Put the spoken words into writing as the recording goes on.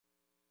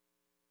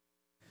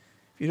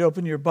If you'd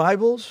open your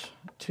Bibles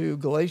to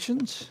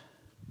Galatians.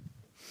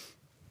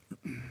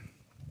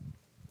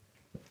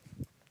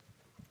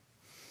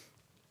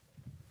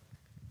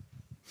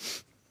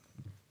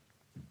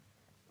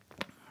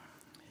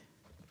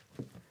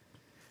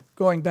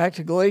 Going back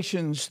to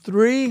Galatians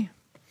 3,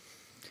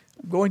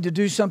 I'm going to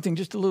do something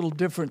just a little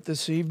different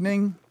this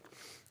evening.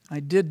 I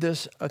did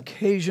this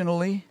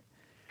occasionally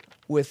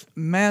with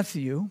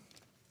Matthew,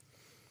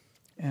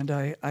 and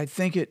I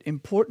think it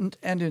important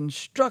and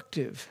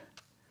instructive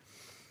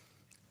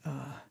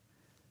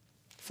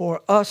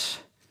for us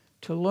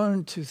to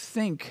learn to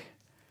think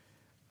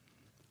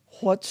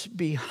what's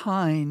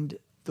behind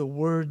the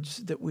words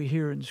that we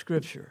hear in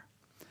Scripture.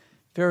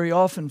 Very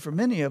often, for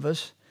many of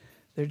us,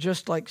 they're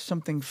just like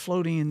something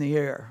floating in the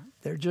air.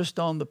 They're just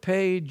on the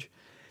page,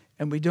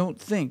 and we don't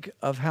think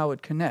of how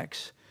it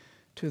connects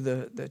to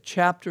the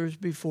chapters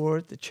before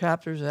it, the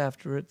chapters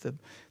after it,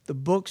 the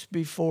books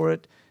before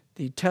it,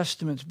 the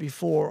testaments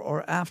before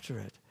or after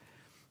it.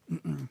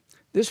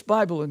 This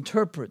Bible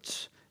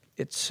interprets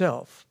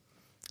itself,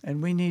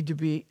 and we need to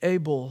be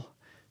able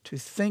to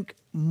think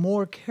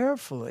more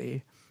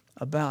carefully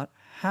about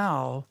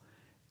how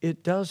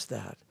it does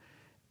that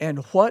and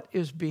what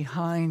is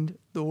behind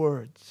the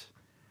words.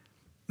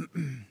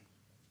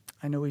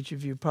 I know each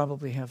of you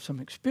probably have some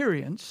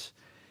experience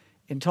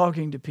in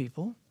talking to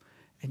people,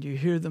 and you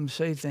hear them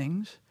say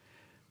things,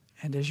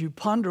 and as you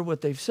ponder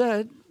what they've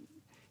said,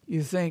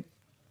 you think,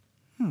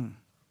 I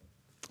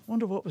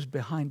wonder what was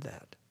behind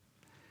that.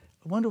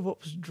 I wonder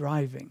what was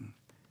driving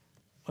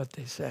what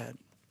they said.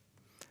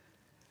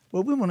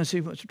 Well, we want to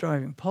see what's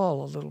driving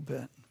Paul a little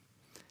bit,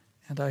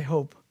 and I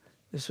hope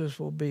this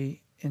will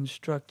be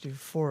instructive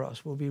for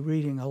us. We'll be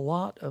reading a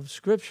lot of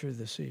Scripture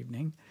this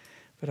evening,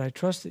 but I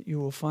trust that you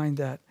will find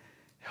that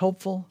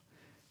helpful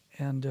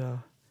and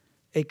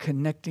a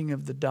connecting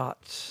of the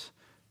dots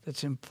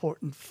that's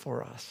important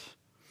for us.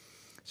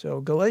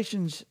 So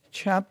Galatians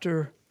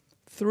chapter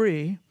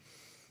 3,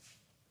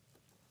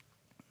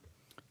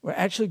 we're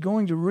actually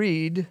going to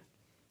read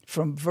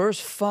from verse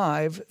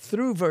 5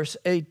 through verse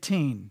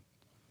 18.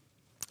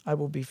 I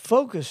will be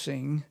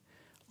focusing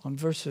on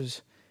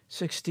verses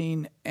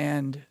 16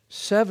 and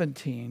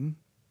 17.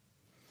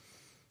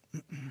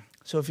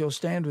 So if you'll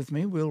stand with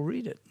me, we'll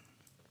read it.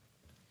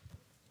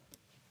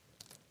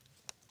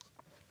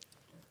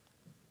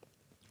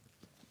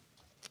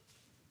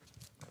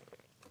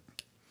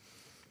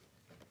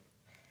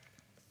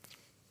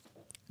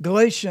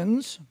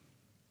 Galatians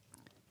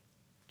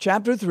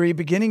chapter 3,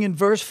 beginning in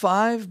verse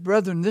 5.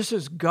 Brethren, this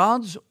is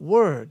God's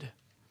word.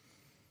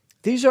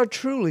 These are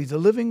truly the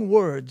living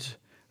words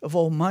of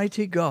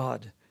Almighty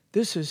God.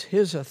 This is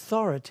His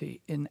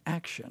authority in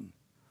action.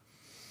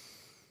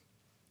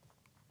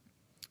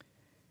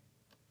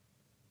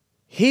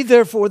 He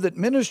therefore that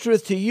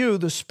ministereth to you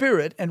the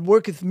Spirit and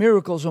worketh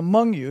miracles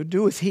among you,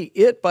 doeth he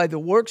it by the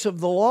works of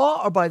the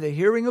law or by the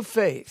hearing of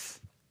faith?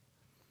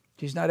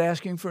 He's not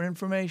asking for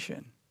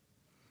information.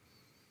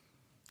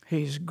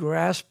 He's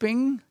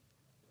grasping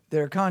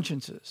their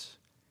consciences.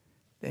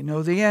 They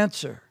know the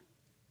answer.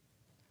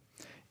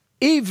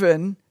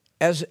 Even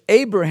as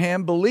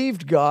Abraham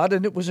believed God,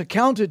 and it was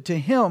accounted to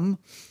him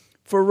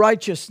for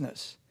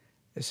righteousness.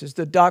 This is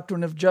the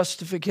doctrine of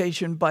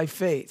justification by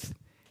faith.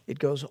 It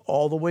goes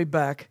all the way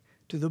back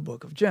to the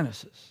book of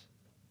Genesis.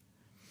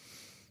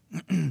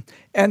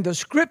 And the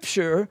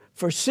Scripture,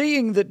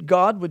 foreseeing that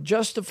God would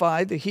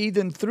justify the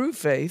heathen through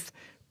faith,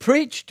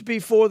 preached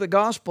before the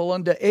gospel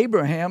unto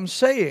Abraham,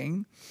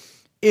 saying,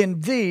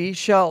 In thee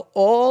shall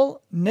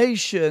all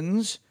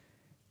nations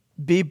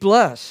be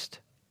blessed.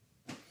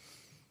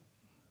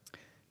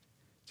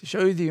 To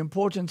show you the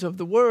importance of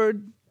the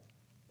word,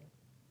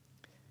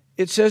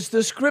 it says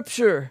the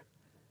Scripture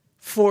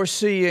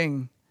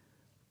foreseeing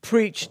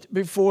preached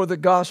before the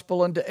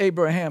gospel unto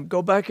Abraham.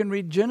 Go back and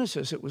read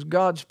Genesis. It was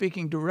God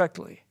speaking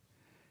directly.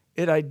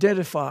 It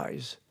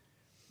identifies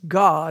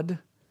God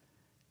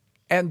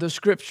and the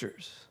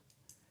Scriptures.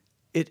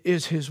 It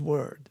is His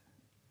word.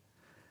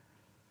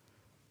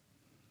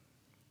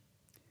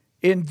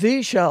 In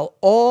thee shall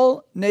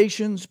all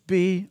nations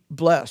be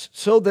blessed.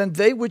 So then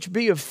they which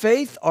be of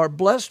faith are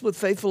blessed with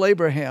faithful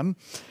Abraham.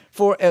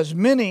 For as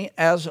many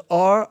as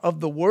are of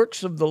the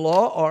works of the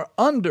law are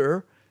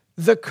under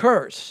the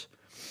curse.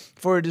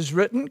 For it is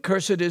written,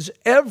 Cursed is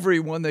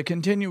everyone that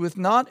continueth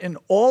not in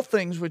all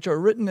things which are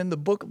written in the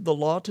book of the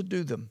law to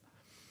do them.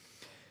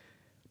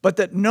 But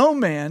that no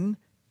man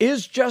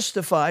is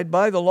justified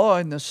by the law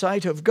in the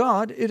sight of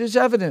God, it is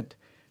evident.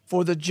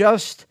 For the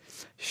just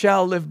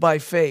shall live by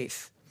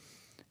faith.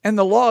 And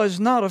the law is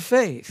not of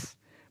faith,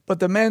 but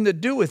the man that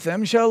doeth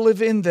them shall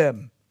live in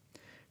them.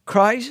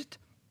 Christ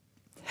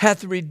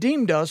hath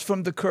redeemed us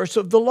from the curse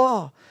of the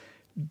law,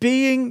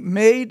 being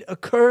made a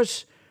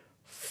curse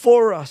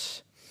for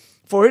us.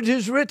 For it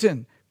is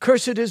written,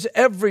 Cursed is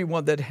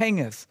everyone that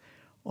hangeth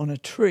on a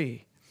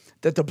tree,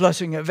 that the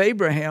blessing of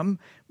Abraham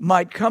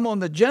might come on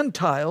the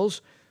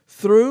Gentiles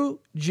through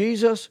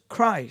Jesus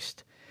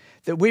Christ,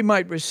 that we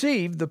might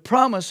receive the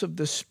promise of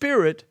the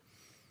Spirit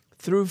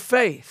through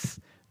faith.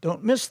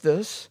 Don't miss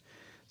this.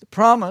 The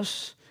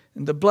promise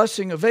and the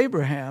blessing of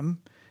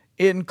Abraham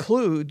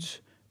includes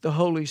the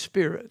Holy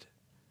Spirit.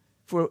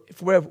 For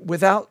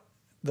without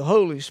the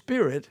Holy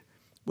Spirit,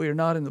 we are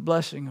not in the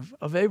blessing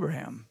of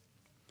Abraham.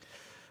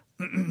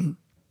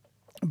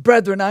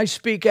 Brethren, I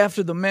speak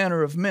after the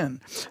manner of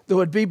men.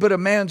 Though it be but a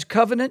man's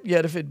covenant,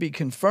 yet if it be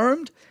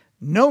confirmed,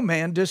 no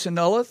man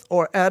disannulleth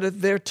or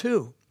addeth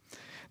thereto.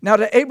 Now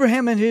to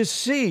Abraham and his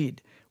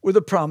seed were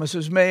the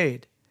promises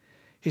made.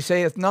 He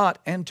saith not,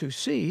 and to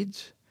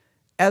seeds,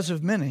 as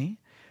of many,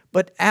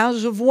 but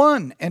as of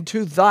one, and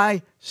to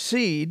thy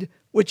seed,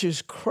 which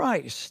is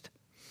Christ.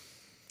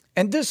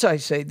 And this I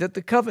say, that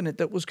the covenant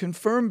that was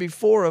confirmed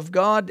before of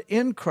God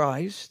in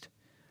Christ,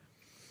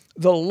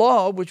 the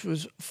law, which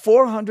was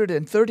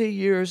 430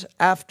 years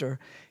after,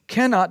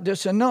 cannot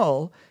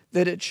disannul,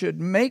 that it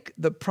should make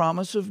the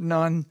promise of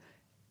none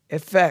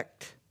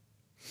effect.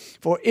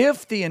 For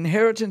if the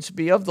inheritance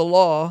be of the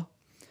law,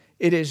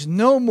 it is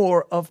no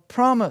more of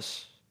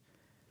promise.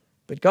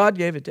 But God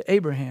gave it to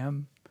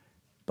Abraham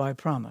by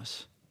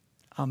promise.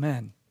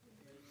 Amen.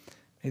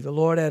 May the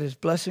Lord add his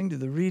blessing to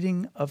the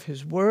reading of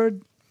his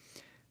word.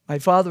 My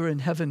Father in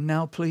heaven,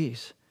 now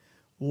please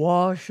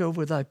wash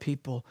over thy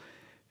people,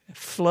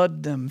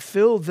 flood them,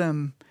 fill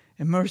them,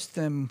 immerse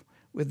them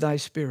with thy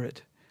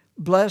Spirit.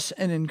 Bless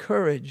and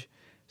encourage.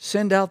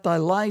 Send out thy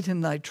light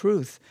and thy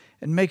truth,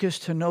 and make us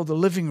to know the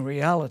living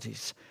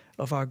realities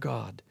of our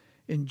God.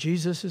 In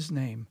Jesus'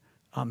 name,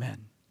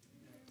 amen.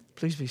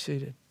 Please be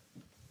seated.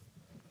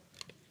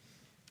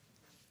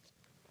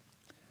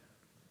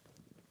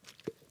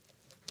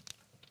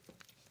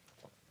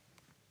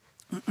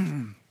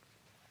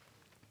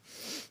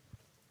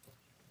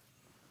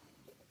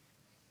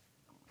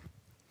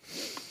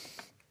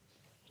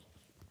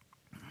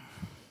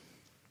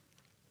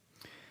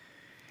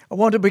 I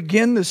want to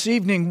begin this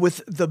evening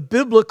with the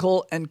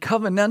biblical and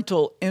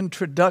covenantal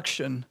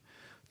introduction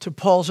to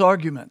Paul's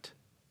argument.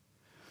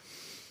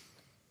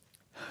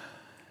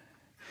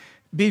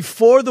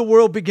 Before the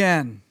world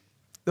began,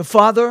 the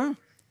Father,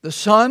 the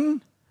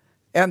Son,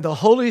 and the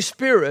Holy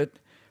Spirit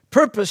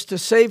purposed to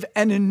save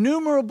an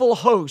innumerable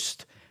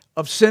host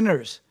of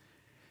sinners,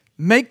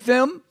 make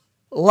them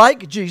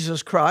like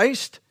Jesus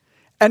Christ,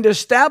 and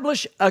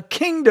establish a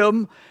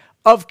kingdom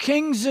of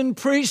kings and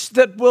priests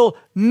that will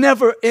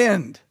never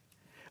end.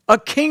 A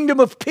kingdom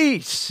of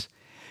peace,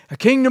 a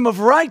kingdom of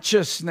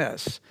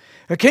righteousness,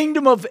 a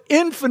kingdom of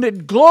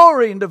infinite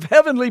glory and of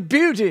heavenly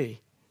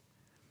beauty.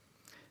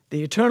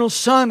 The eternal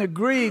Son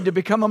agreed to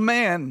become a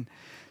man,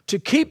 to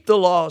keep the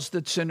laws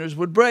that sinners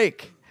would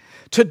break,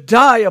 to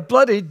die a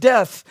bloody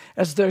death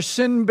as their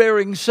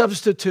sin-bearing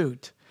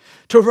substitute,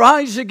 to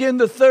rise again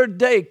the third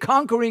day,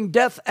 conquering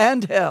death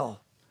and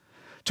hell,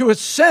 to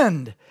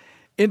ascend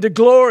into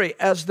glory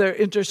as their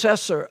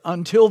intercessor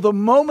until the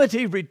moment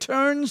he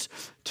returns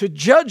to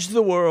judge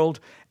the world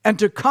and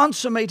to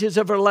consummate his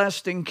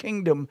everlasting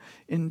kingdom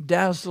in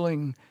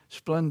dazzling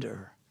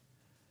splendor,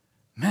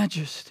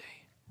 majesty.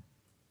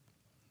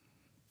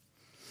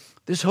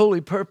 This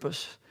holy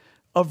purpose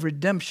of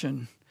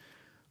redemption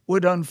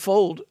would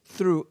unfold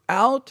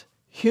throughout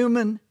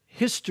human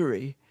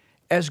history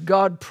as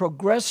God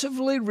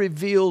progressively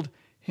revealed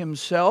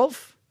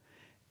himself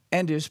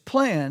and his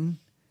plan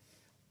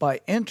by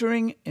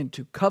entering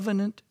into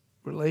covenant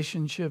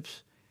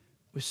relationships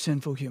with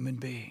sinful human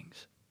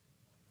beings.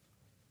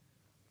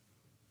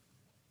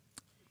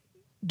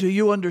 Do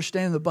you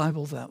understand the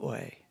Bible that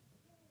way?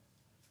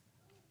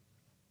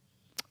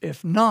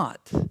 If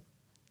not,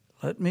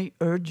 let me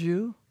urge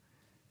you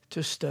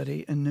to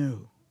study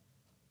anew.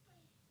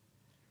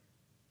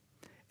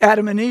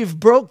 Adam and Eve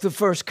broke the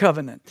first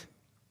covenant,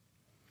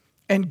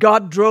 and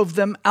God drove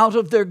them out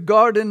of their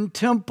garden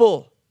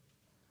temple.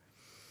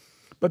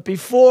 But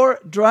before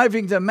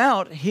driving them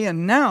out, he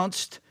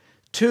announced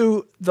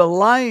to the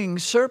lying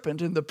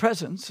serpent in the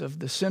presence of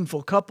the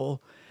sinful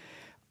couple,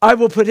 I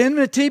will put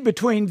enmity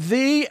between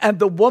thee and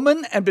the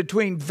woman, and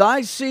between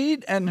thy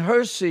seed and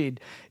her seed.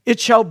 It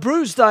shall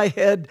bruise thy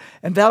head,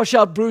 and thou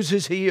shalt bruise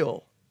his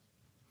heel.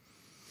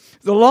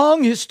 The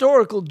long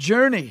historical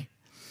journey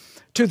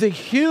to the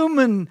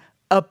human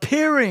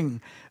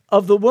appearing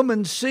of the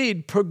woman's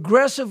seed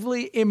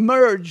progressively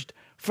emerged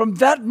from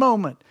that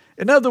moment.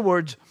 In other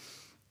words,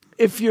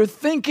 if you're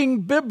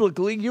thinking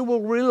biblically, you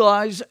will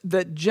realize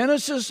that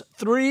Genesis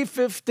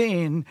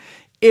 3:15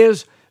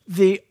 is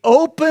the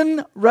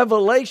open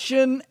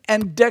revelation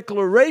and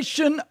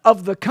declaration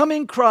of the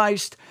coming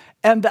Christ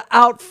and the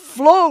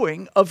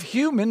outflowing of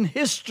human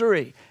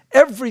history.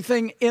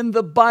 Everything in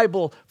the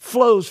Bible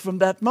flows from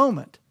that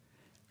moment.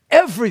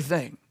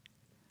 Everything.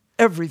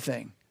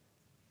 Everything.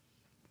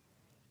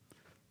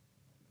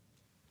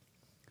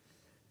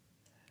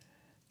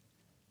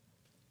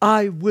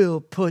 I will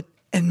put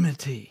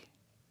enmity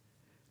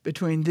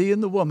between thee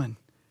and the woman,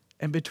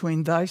 and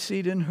between thy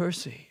seed and her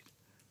seed.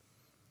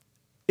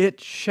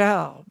 It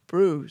shall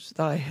bruise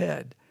thy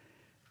head,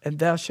 and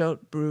thou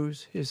shalt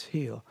bruise his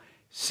heel.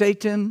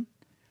 Satan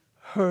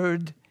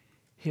heard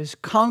his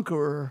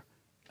conqueror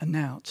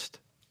announced.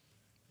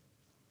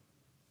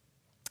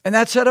 And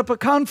that set up a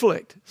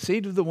conflict.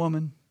 Seed of the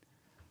woman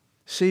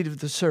seed of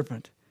the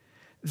serpent.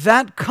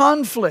 That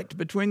conflict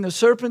between the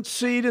serpent's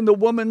seed and the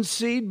woman's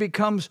seed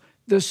becomes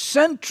the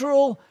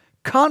central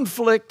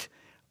conflict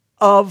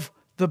of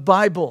the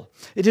Bible.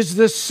 It is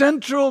the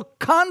central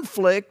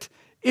conflict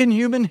in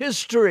human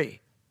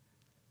history.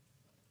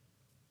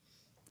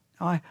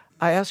 Now,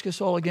 I ask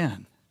us all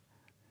again,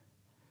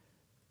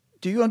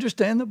 do you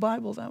understand the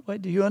Bible that way?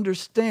 Do you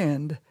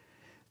understand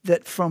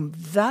that from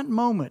that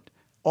moment,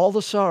 all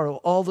the sorrow,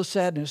 all the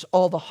sadness,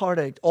 all the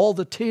heartache, all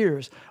the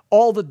tears,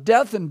 all the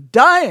death and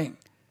dying,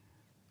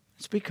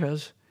 it's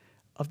because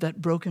of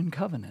that broken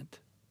covenant.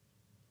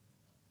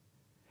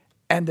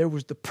 And there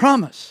was the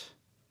promise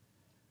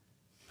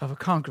of a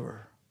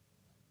conqueror.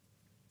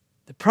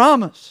 The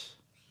promise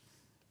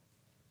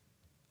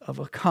of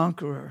a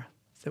conqueror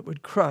that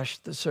would crush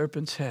the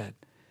serpent's head.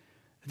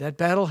 That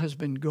battle has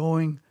been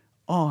going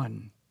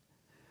on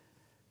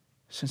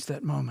since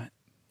that moment.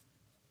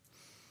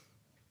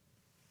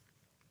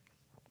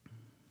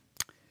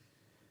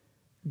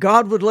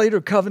 God would later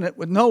covenant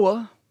with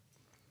Noah,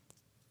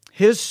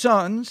 his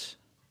sons,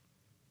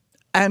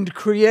 and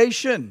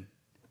creation,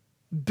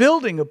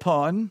 building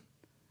upon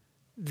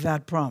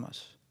that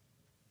promise.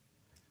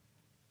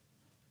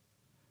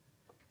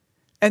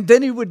 And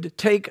then he would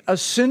take a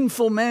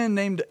sinful man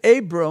named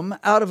Abram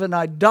out of an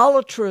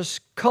idolatrous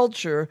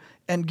culture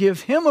and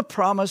give him a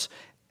promise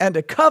and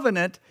a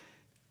covenant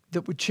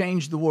that would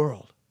change the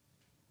world.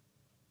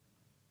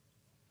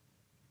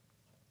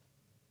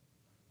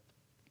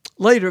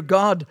 Later,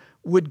 God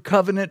would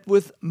covenant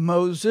with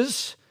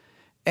Moses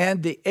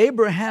and the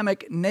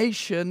Abrahamic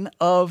nation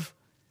of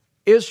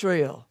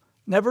Israel.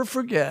 Never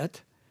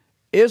forget,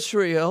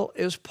 Israel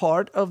is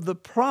part of the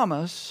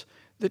promise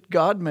that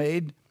God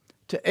made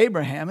to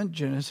Abraham in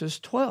Genesis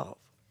 12.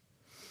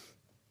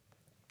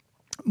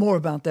 More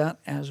about that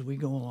as we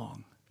go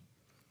along.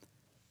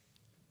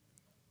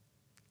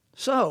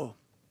 So,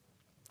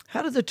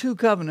 how do the two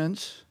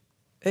covenants,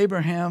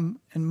 Abraham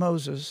and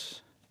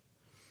Moses,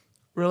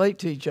 relate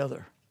to each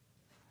other?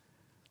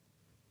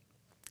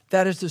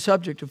 That is the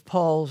subject of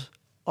Paul's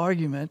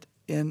argument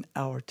in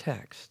our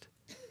text.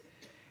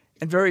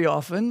 And very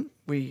often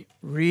we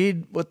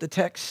read what the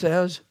text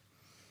says,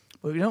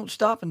 but we don't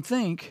stop and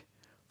think,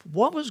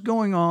 what was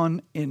going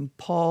on in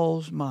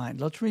Paul's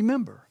mind? Let's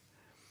remember,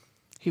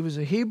 he was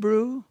a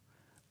Hebrew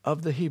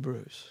of the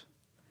Hebrews.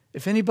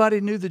 If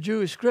anybody knew the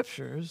Jewish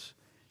scriptures,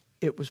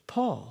 it was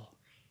Paul.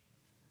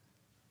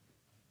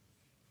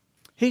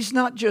 He's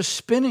not just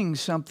spinning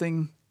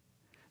something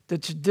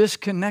that's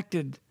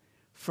disconnected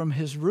from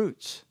his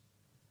roots.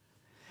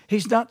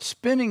 He's not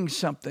spinning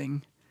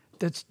something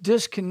that's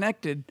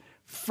disconnected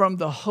from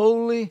the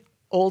holy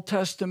Old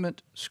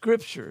Testament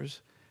scriptures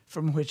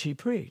from which he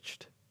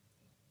preached.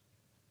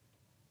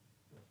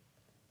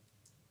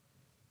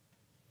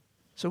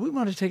 So we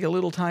want to take a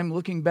little time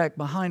looking back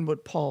behind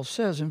what Paul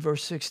says in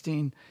verse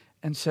 16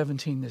 and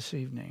 17 this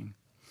evening.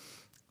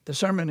 The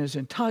sermon is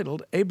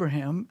entitled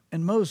Abraham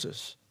and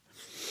Moses.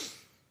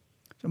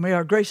 So may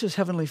our gracious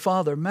Heavenly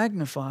Father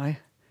magnify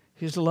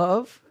His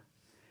love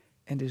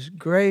and His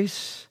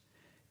grace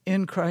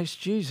in Christ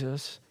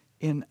Jesus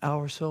in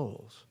our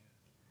souls.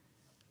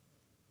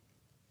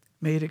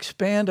 May it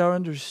expand our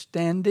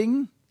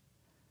understanding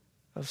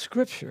of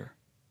Scripture.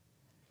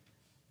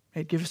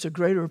 May it give us a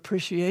greater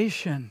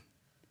appreciation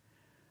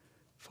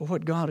for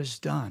what God has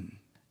done.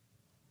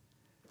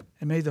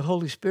 And may the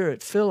Holy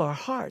Spirit fill our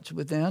hearts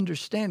with the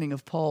understanding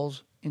of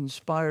Paul's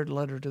inspired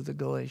letter to the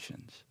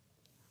Galatians.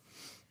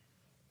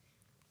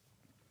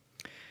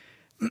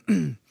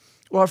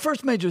 Well, our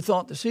first major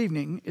thought this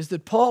evening is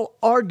that Paul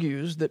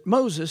argues that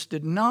Moses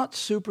did not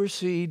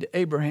supersede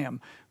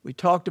Abraham. We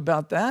talked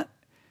about that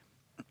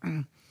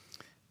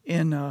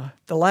in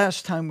the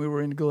last time we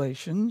were in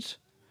Galatians.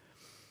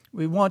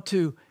 We want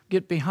to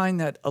get behind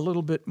that a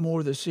little bit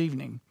more this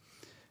evening.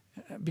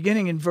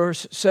 Beginning in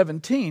verse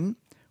 17,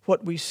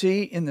 what we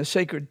see in the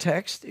sacred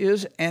text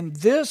is, "And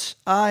this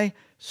I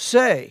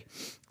say,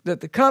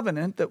 that the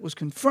covenant that was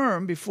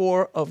confirmed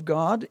before of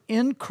God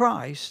in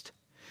Christ,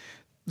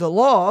 the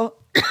law,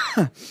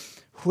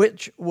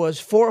 which was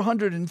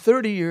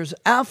 430 years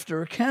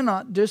after,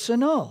 cannot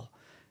disannul,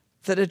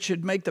 that it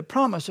should make the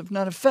promise of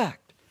none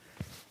effect."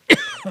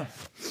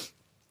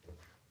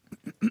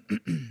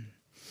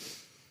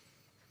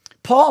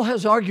 Paul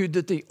has argued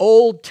that the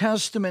Old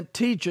Testament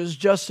teaches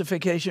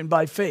justification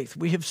by faith.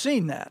 We have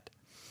seen that.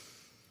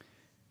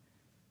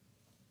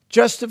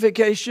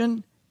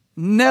 Justification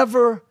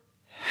never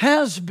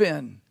has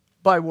been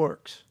by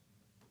works.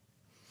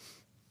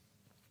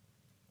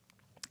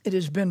 It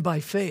has been by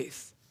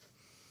faith.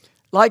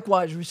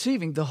 Likewise,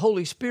 receiving the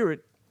Holy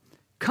Spirit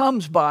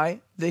comes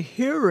by the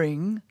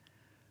hearing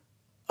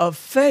of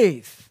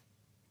faith,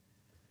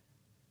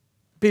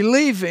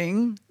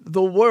 believing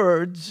the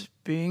words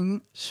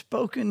being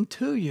spoken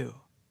to you.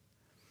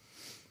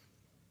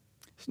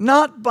 It's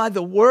not by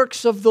the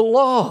works of the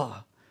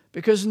law,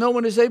 because no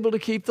one is able to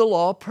keep the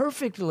law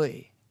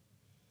perfectly.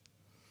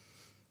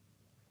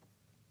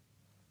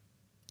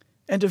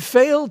 And to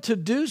fail to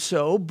do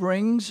so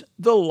brings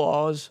the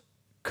law's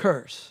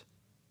curse.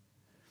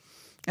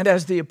 And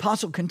as the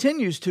apostle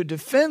continues to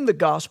defend the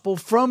gospel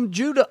from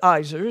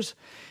Judaizers,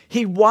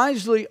 he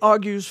wisely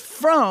argues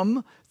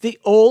from the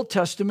Old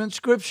Testament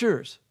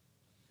scriptures.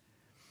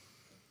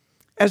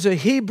 As a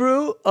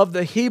Hebrew of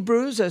the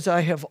Hebrews, as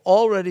I have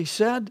already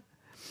said,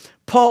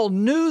 Paul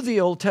knew the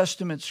Old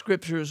Testament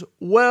scriptures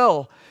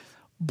well,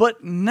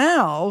 but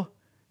now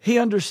he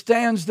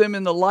understands them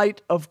in the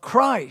light of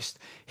Christ.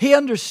 He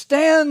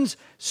understands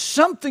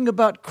something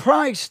about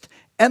Christ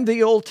and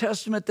the Old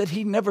Testament that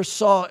he never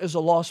saw as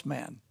a lost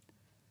man.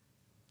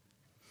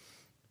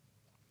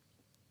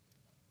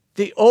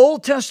 The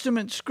Old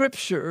Testament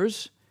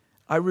scriptures,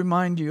 I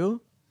remind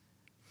you,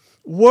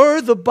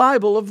 were the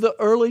Bible of the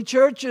early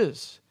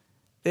churches.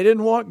 They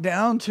didn't walk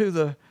down to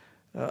the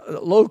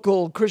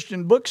local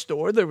Christian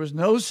bookstore. There was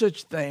no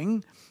such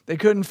thing. They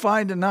couldn't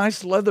find a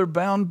nice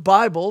leather-bound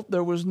Bible.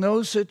 There was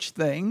no such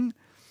thing.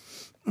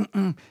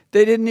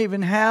 They didn't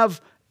even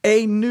have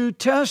a New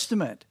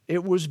Testament.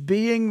 It was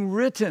being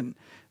written.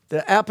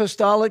 The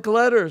apostolic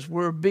letters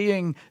were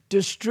being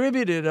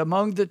distributed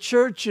among the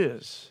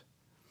churches.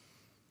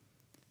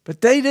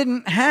 But they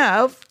didn't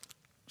have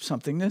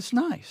something that's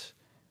nice.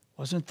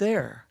 Wasn't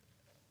there.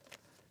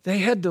 They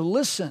had to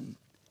listen.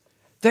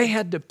 They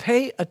had to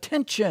pay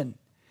attention.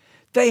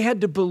 They had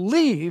to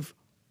believe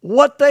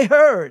what they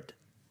heard.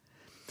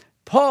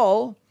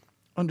 Paul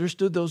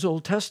understood those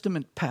Old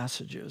Testament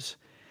passages,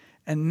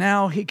 and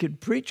now he could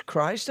preach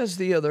Christ as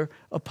the other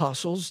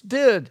apostles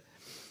did,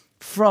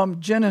 from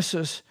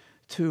Genesis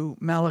to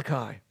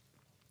Malachi.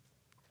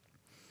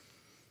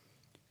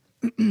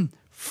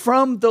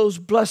 From those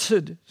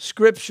blessed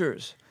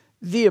scriptures,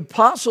 the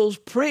apostles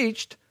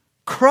preached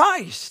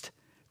Christ.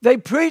 They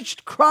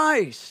preached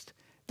Christ.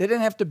 They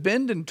didn't have to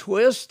bend and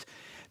twist.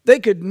 They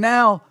could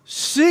now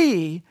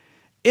see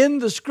in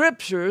the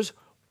scriptures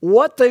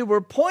what they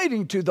were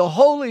pointing to. The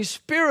Holy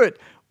Spirit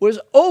was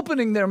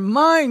opening their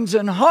minds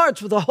and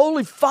hearts with a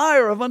holy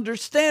fire of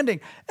understanding.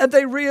 And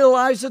they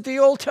realized that the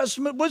Old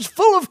Testament was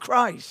full of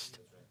Christ.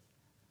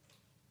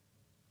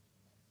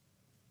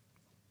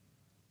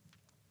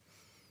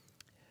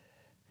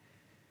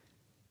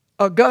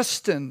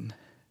 Augustine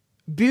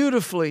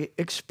beautifully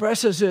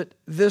expresses it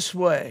this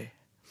way.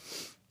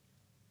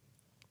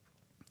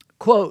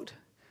 Quote,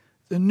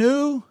 "The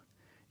new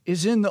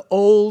is in the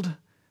old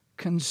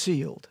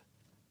concealed.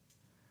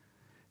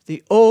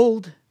 The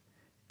old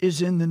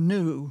is in the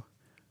new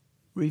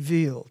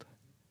revealed."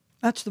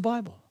 That's the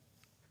Bible.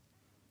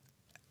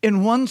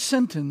 In one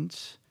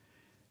sentence,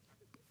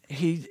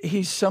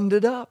 he summed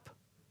it up.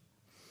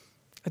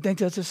 I think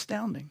that's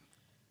astounding.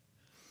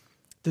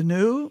 The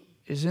new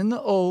is in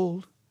the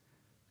old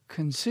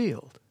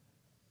concealed.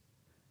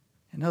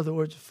 In other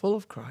words, full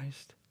of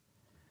Christ.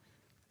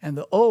 And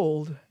the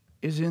old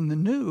is in the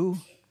new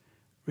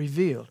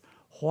revealed.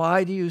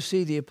 Why do you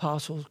see the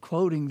apostles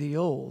quoting the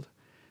Old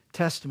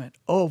Testament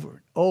over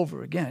and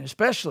over again?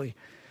 Especially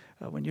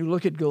when you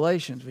look at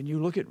Galatians, when you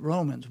look at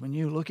Romans, when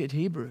you look at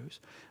Hebrews.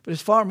 But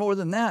it's far more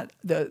than that.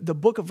 The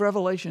book of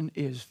Revelation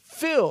is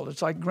filled.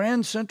 It's like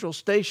Grand Central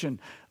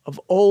Station of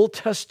Old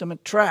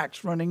Testament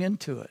tracts running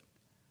into it.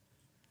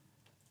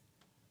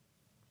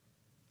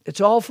 It's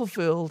all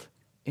fulfilled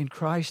in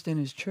Christ and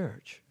His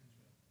church.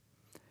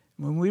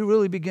 When we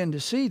really begin to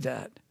see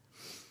that,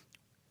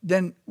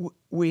 then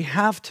we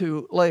have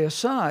to lay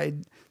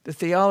aside the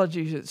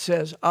theology that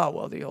says,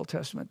 well, the Old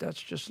Testament,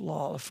 that's just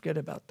law. Forget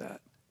about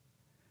that.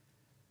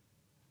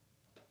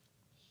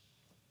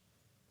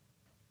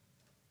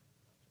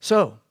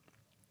 So,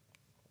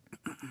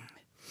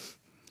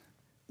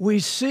 we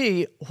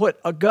see what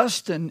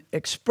Augustine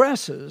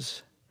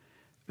expresses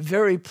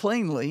very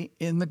plainly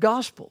in the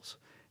Gospels,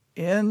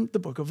 in the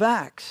book of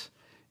Acts,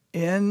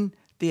 in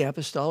the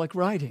apostolic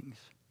writings.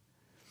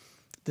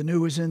 The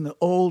new is in the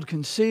old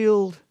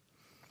concealed.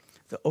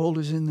 The old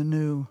is in the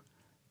new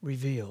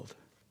revealed.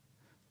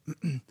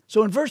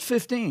 So in verse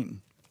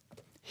 15,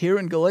 here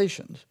in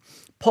Galatians,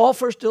 Paul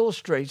first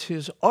illustrates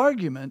his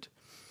argument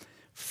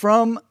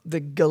from the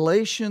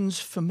Galatians'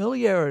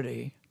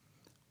 familiarity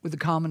with the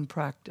common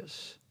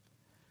practice,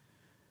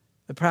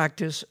 the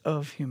practice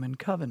of human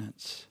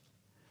covenants.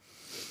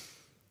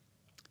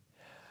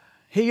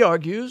 He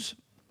argues,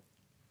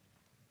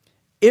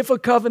 if a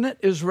covenant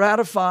is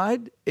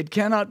ratified, it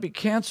cannot be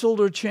canceled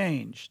or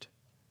changed.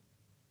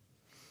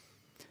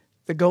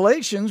 The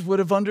Galatians would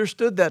have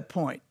understood that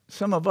point.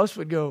 Some of us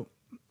would go,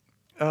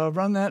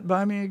 run that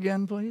by me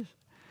again, please.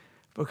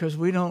 Because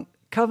we don't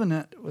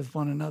covenant with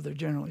one another,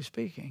 generally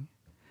speaking.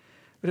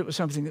 But it was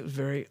something that was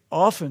very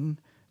often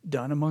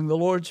done among the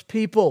Lord's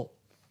people.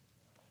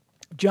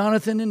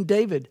 Jonathan and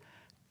David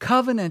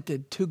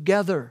covenanted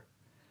together.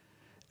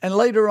 And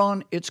later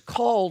on, it's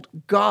called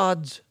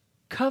God's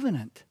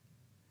covenant.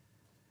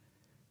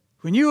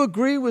 When you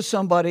agree with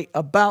somebody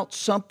about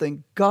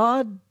something,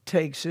 God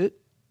takes it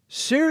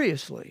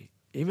seriously,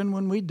 even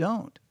when we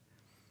don't.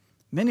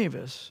 Many of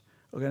us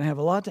are going to have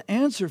a lot to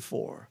answer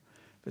for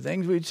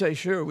things we'd say,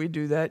 sure, we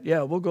do that.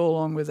 Yeah, we'll go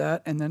along with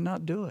that, and then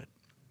not do it.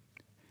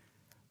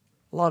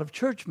 A lot of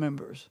church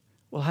members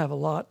will have a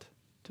lot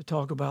to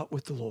talk about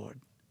with the Lord.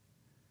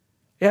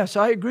 Yes,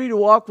 I agree to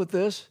walk with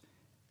this,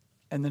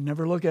 and then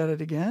never look at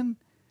it again.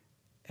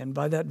 And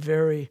by that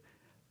very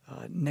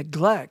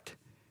neglect,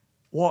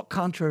 walk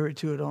contrary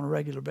to it on a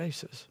regular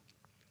basis.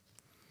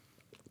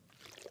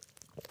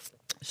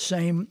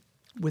 Same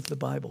with the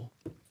Bible.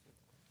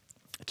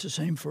 It's the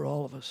same for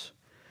all of us.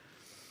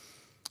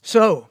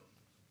 So,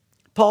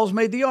 Paul's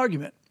made the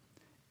argument.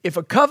 If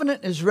a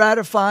covenant is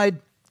ratified,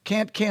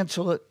 can't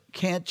cancel it,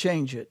 can't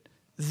change it.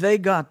 They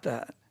got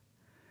that.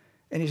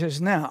 And he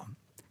says, now,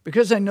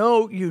 because I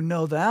know you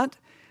know that,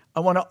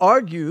 I want to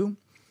argue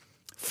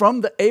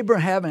from the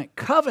Abrahamic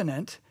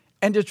covenant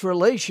and its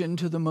relation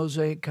to the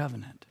Mosaic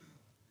covenant.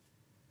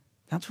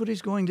 That's what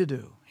he's going to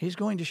do. He's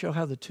going to show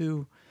how the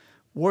two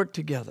work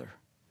together.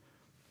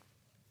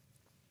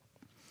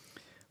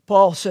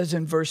 Paul says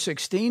in verse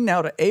 16,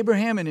 now to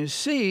Abraham and his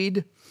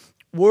seed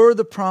were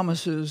the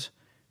promises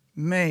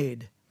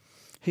made.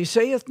 He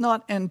saith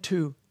not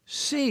unto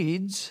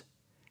seeds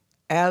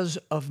as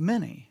of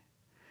many,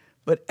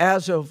 but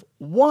as of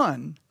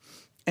one,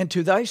 and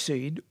to thy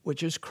seed,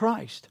 which is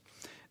Christ.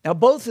 Now,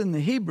 both in the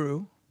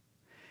Hebrew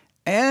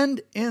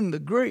and in the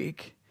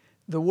Greek,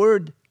 the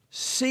word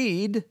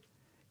seed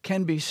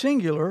can be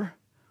singular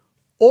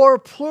or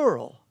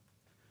plural.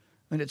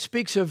 When it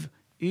speaks of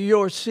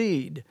your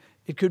seed,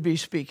 it could be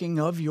speaking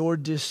of your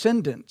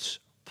descendants,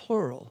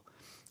 plural.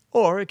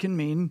 Or it can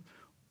mean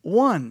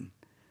one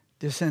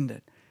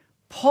descendant.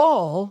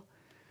 Paul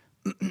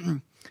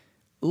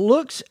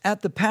looks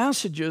at the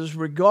passages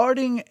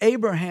regarding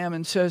Abraham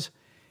and says,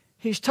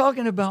 he's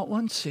talking about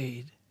one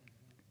seed.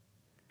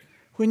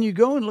 When you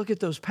go and look at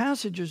those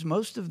passages,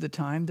 most of the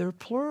time they're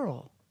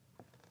plural.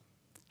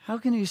 How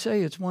can he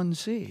say it's one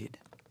seed?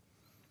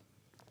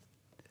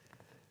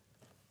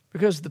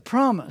 Because the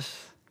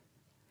promise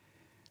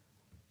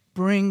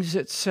brings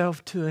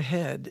itself to a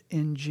head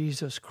in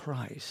Jesus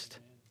Christ.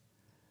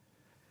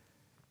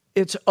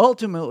 It's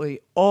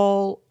ultimately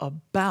all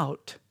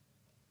about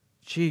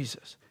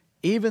Jesus.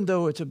 Even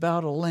though it's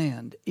about a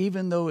land,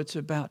 even though it's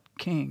about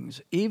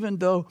kings, even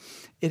though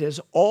it is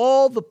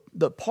all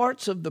the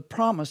parts of the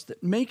promise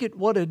that make it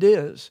what it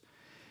is,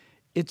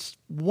 it's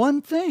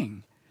one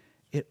thing.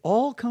 It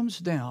all comes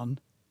down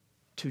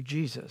to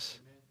Jesus.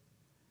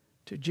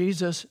 To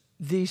Jesus,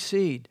 the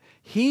seed.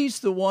 He's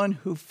the one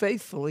who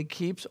faithfully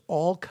keeps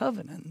all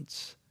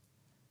covenants.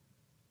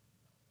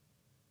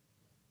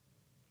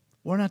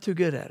 We're not too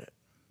good at it.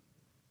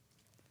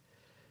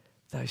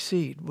 Thy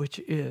seed, which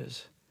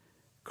is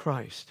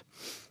Christ.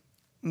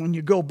 When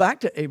you go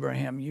back to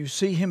Abraham, you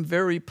see him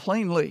very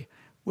plainly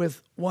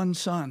with one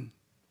son,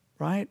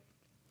 right?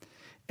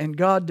 And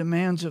God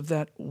demands of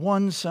that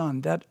one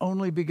son, that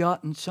only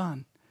begotten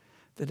son,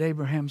 that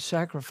Abraham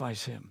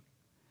sacrifice him.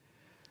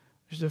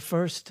 There's the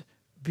first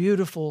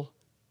beautiful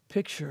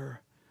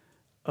picture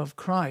of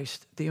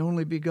Christ, the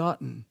only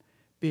begotten,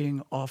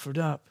 being offered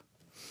up.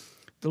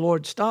 The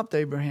Lord stopped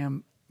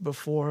Abraham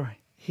before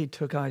he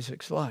took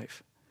Isaac's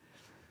life,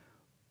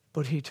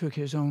 but he took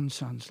his own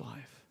son's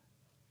life.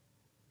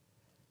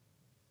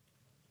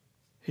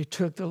 He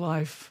took the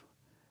life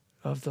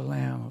of the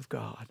Lamb of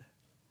God.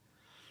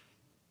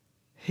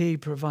 He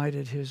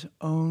provided his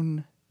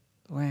own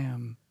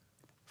lamb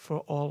for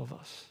all of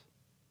us.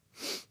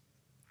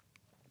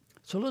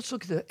 So let's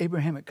look at the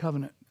Abrahamic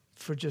covenant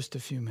for just a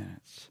few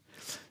minutes.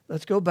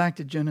 Let's go back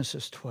to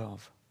Genesis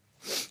 12.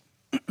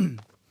 I'm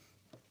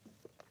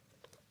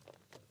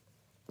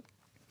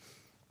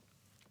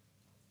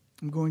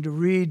going to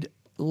read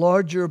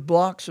larger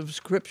blocks of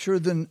Scripture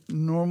than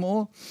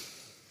normal,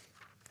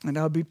 and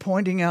I'll be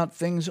pointing out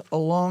things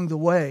along the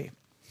way.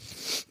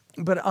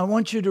 But I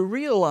want you to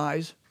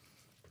realize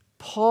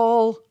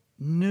Paul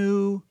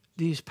knew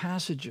these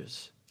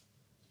passages.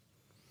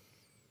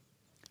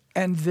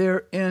 And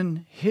they're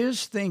in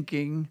his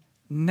thinking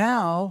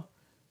now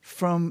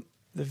from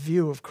the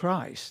view of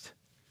Christ.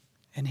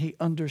 And he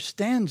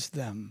understands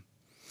them.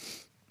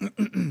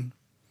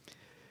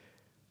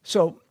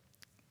 So,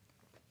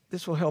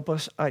 this will help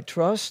us, I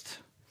trust,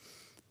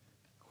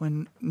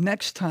 when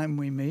next time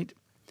we meet,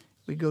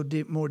 we go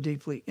more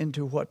deeply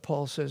into what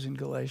Paul says in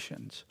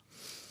Galatians.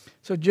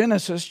 So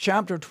Genesis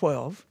chapter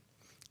 12.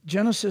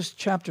 Genesis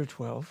chapter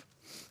 12.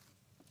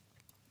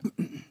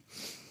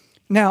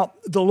 Now,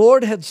 the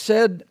Lord had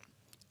said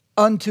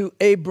unto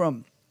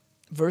Abram,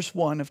 verse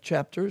 1 of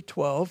chapter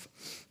 12,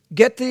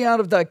 get thee out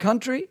of thy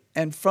country,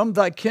 and from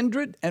thy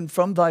kindred, and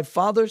from thy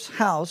father's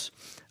house,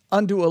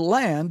 unto a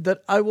land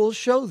that I will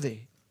show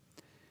thee.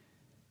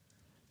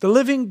 The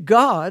living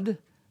God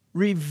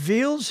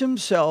reveals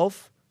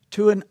himself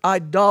to an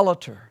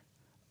idolater,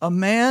 a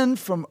man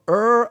from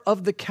Ur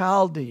of the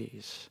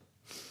Chaldees.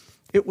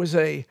 It was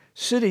a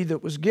city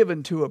that was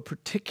given to a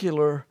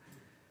particular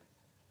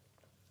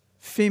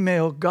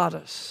female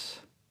goddess.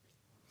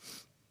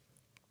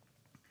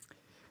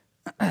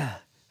 I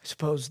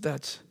suppose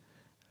that's,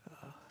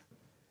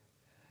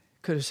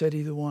 could have said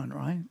either one,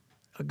 right?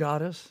 A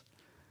goddess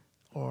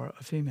or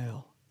a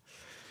female.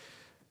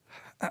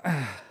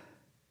 I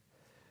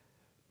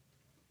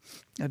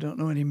don't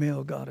know any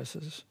male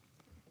goddesses.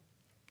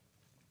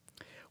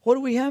 What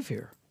do we have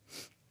here?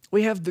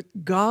 We have the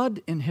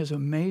God in his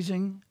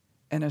amazing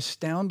and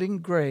astounding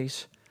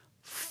grace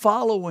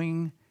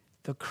following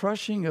the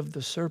crushing of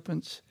the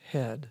serpent's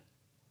head.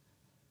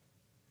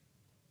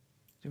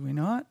 Do we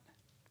not?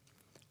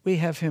 We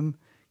have him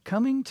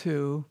coming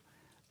to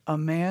a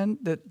man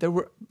that there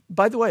were,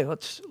 by the way,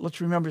 let's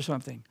remember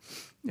something.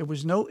 There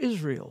was no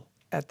Israel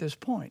at this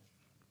point.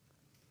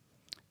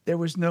 There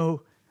was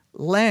no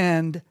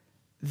land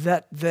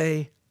that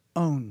they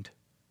owned.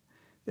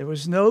 There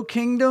was no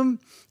kingdom,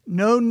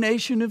 no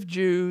nation of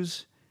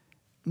Jews,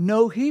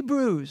 no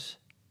Hebrews,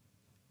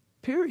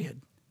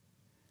 period.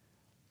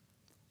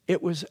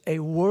 It was a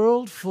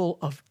world full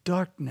of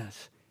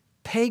darkness,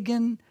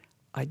 pagan,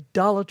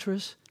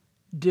 idolatrous,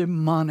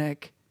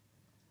 demonic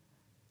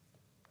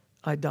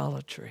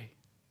idolatry.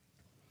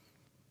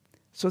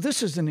 So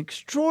this is an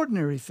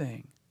extraordinary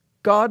thing.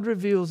 God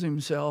reveals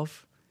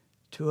himself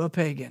to a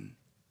pagan.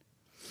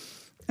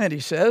 And he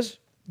says,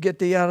 get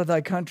thee out of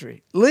thy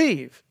country.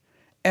 Leave,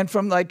 and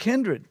from thy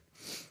kindred.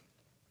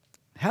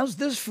 How's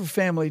this for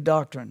family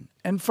doctrine?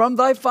 And from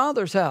thy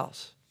father's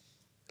house.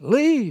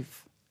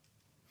 Leave.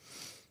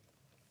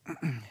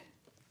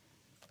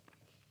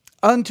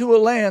 Unto a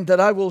land that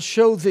I will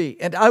show thee,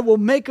 and I will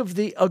make of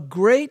thee a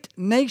great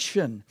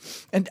nation,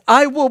 and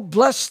I will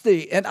bless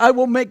thee, and I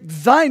will make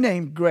thy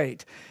name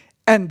great,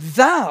 and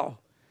thou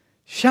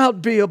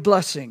shalt be a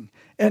blessing.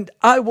 And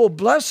I will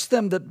bless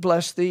them that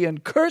bless thee,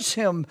 and curse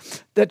him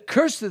that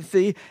curseth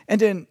thee,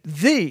 and in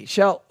thee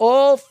shall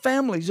all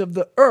families of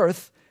the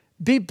earth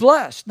be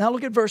blessed. Now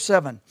look at verse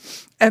 7.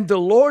 And the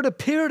Lord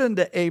appeared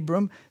unto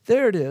Abram,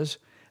 there it is,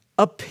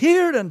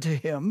 appeared unto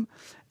him,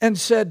 and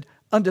said,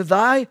 unto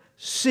thy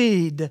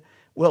seed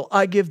will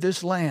I give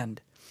this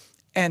land.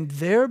 And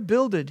there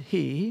builded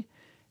he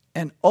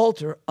an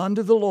altar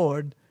unto the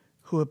Lord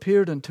who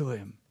appeared unto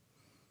him.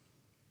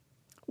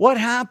 What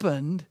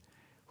happened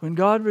when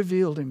God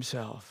revealed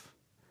himself?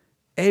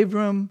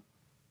 Abram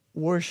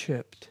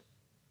worshiped.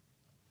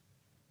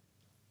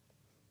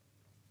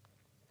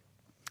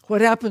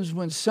 What happens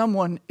when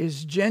someone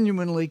is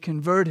genuinely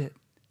converted?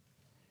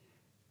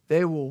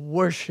 They will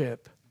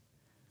worship.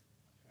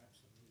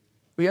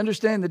 We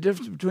understand the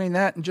difference between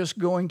that and just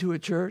going to a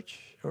church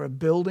or a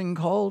building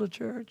called a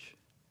church.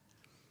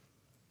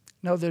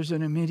 No, there's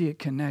an immediate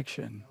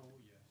connection.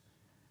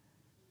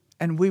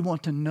 And we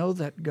want to know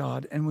that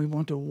God, and we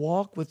want to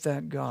walk with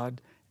that God,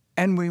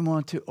 and we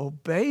want to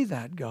obey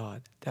that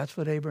God. That's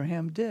what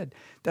Abraham did.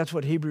 That's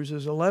what Hebrews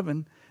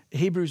 11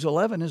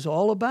 is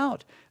all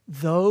about.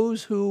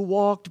 Those who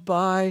walked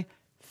by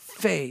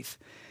faith.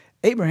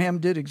 Abraham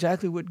did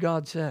exactly what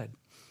God said.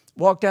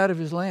 Walked out of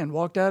his land,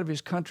 walked out of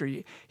his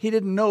country. He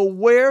didn't know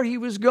where he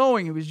was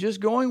going. He was just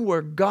going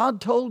where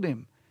God told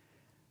him.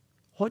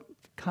 What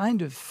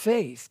kind of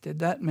faith did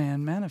that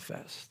man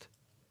manifest?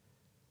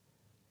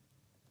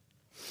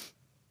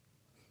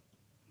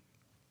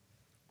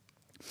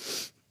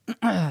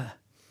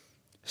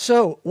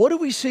 So, what do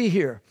we see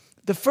here?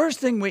 The first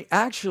thing we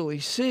actually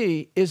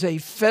see is a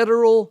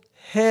federal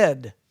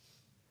head.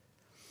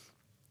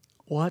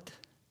 What?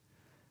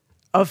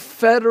 A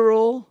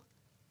federal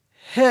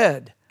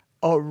head.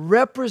 A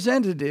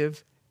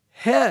representative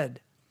head.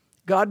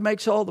 God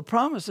makes all the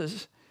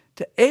promises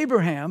to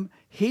Abraham.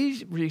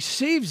 He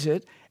receives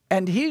it,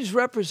 and he's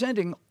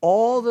representing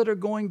all that are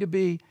going to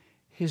be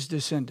his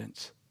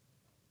descendants.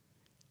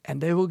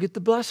 And they will get the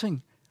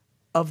blessing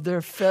of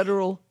their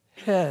federal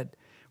head.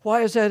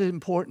 Why is that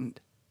important?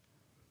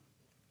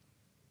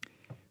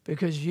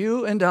 Because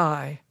you and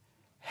I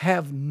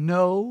have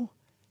no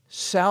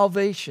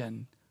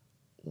salvation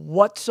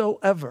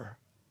whatsoever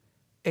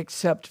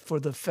except for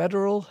the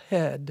federal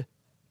head,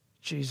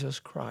 Jesus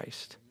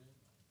Christ.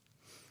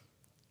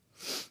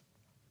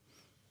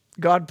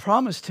 God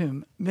promised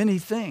him many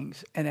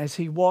things, and as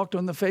he walked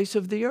on the face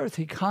of the earth,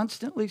 he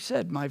constantly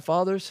said, my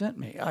Father sent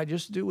me. I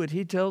just do what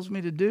he tells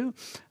me to do.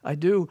 I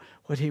do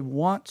what he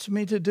wants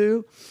me to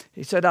do.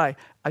 He said, I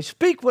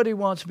speak what he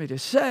wants me to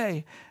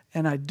say,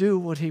 and I do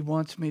what he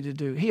wants me to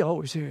do. He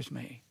always hears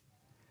me.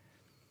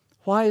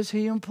 Why is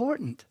he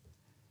important?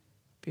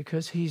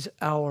 Because he's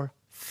our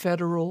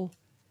federal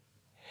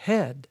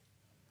head.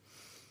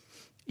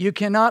 You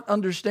cannot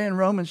understand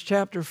Romans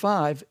chapter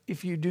 5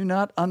 if you do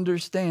not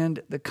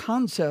understand the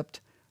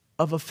concept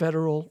of a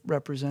federal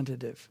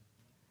representative.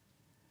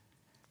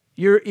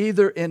 You're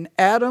either in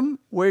Adam,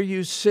 where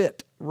you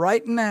sit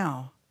right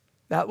now.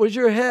 That was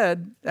your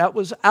head. That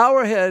was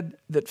our head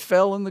that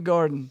fell in the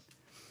garden.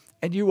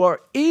 And you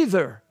are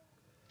either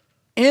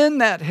in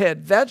that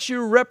head. That's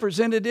your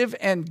representative,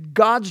 and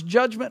God's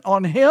judgment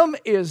on him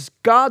is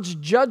God's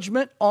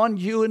judgment on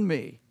you and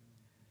me.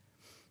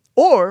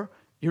 Or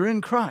you're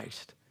in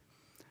Christ,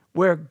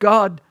 where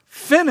God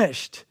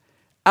finished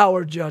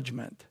our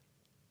judgment.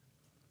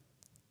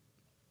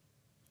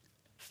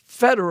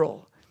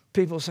 Federal.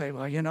 People say,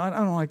 well, I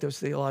don't like those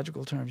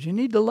theological terms. You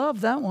need to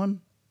love that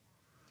one.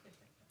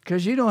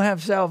 Because you don't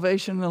have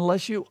salvation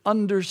unless you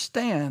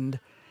understand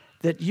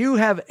that you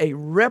have a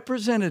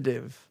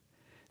representative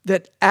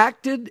that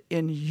acted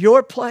in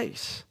your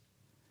place.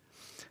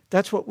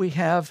 That's what we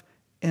have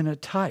in a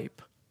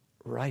type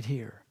right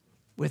here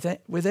with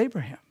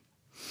Abraham.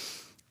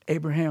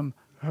 Abraham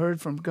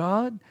heard from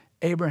God.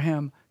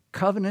 Abraham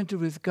covenanted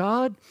with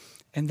God.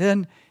 And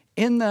then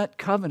in that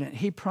covenant,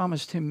 he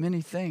promised him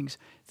many things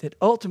that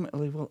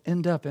ultimately will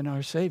end up in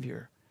our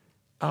Savior,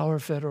 our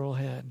federal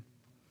head.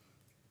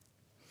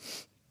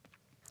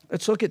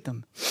 Let's look at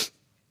them.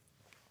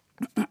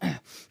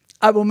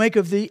 I will make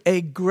of thee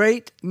a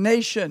great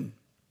nation.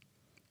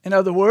 In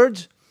other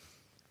words,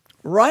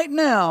 right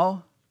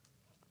now,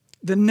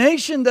 the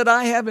nation that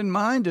I have in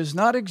mind does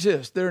not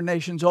exist. There are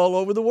nations all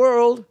over the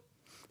world.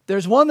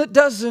 There's one that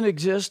doesn't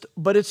exist,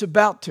 but it's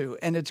about to,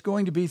 and it's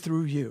going to be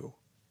through you.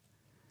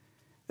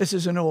 This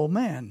is an old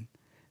man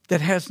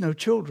that has no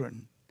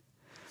children.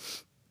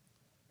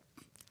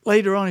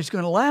 Later on, he's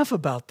going to laugh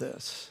about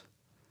this.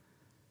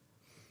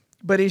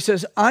 But he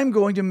says, I'm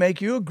going to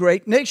make you a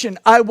great nation.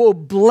 I will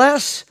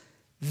bless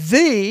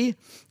thee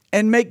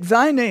and make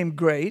thy name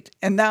great,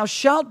 and thou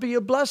shalt be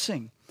a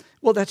blessing.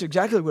 Well, that's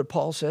exactly what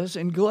Paul says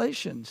in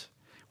Galatians.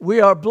 We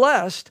are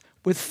blessed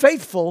with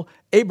faithful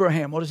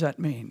Abraham. What does that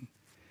mean?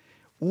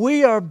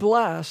 We are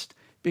blessed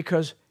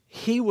because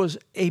he was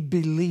a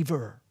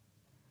believer.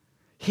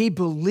 He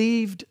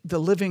believed the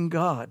living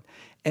God.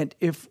 And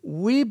if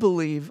we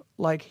believe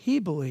like he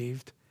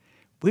believed,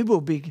 we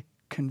will be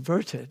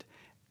converted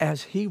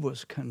as he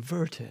was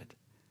converted.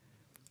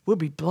 We'll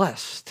be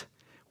blessed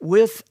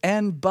with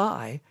and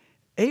by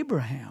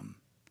Abraham.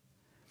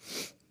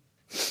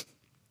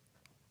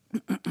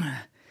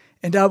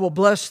 And I will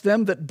bless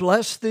them that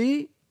bless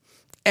thee,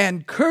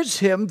 and curse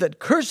him that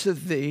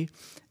curseth thee,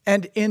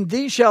 and in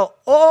thee shall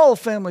all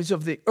families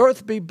of the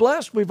earth be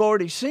blessed. We've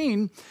already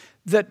seen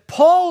that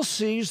Paul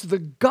sees the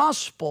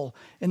gospel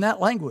in that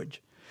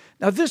language.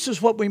 Now, this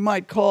is what we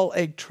might call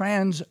a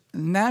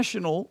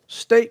transnational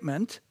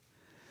statement.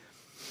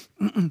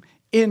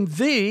 In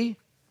thee,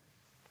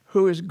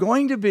 who is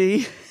going to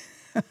be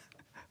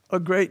a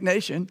great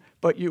nation,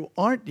 but you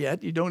aren't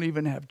yet, you don't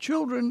even have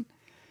children,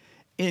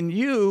 in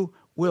you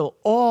will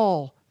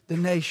all the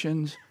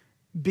nations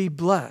be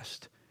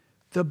blessed.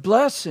 The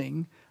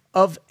blessing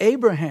of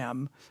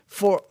Abraham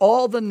for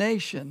all the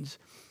nations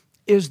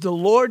is the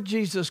Lord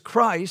Jesus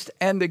Christ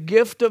and the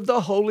gift of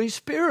the Holy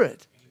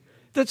Spirit.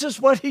 This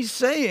is what he's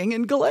saying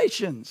in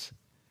Galatians.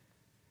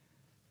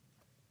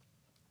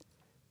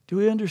 Do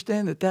we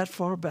understand that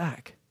far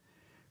back,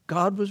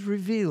 God was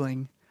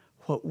revealing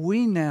what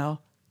we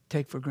now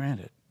take for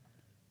granted?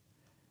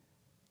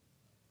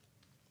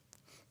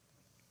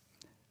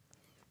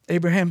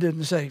 Abraham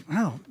didn't say,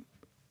 oh,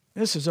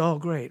 this is all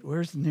great.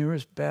 Where's the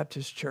nearest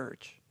Baptist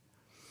church?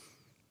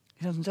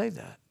 He doesn't say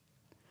that.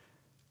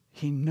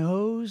 He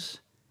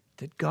knows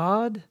that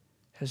God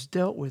has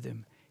dealt with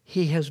him.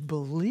 He has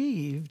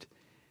believed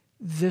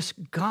this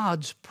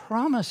God's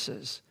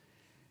promises,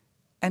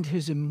 and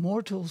his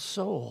immortal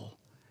soul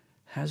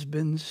has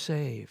been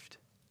saved.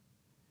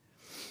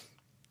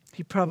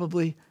 He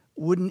probably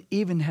wouldn't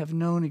even have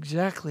known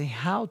exactly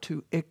how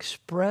to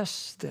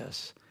express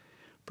this,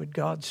 but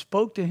God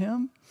spoke to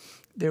him.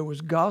 There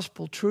was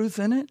gospel truth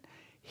in it.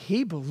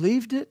 He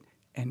believed it,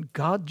 and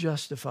God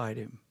justified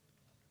him.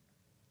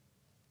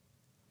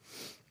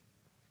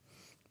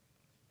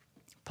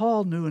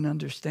 Paul knew and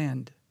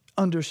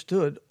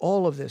understood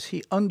all of this.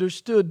 He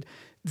understood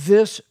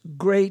this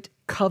great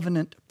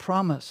covenant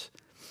promise,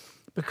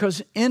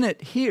 because in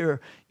it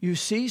here you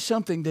see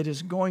something that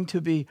is going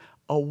to be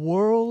a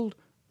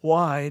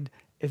worldwide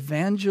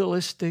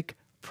evangelistic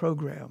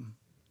program.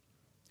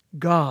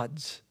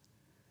 God's.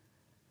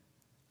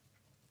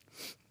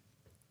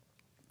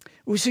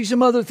 We see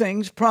some other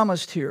things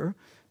promised here.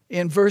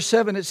 In verse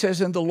 7 it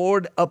says, and the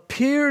Lord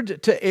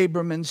appeared to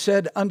Abram and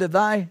said, unto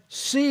thy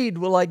seed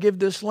will I give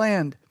this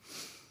land.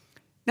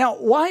 Now,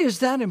 why is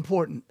that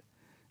important?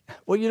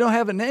 Well, you don't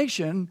have a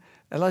nation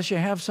unless you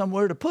have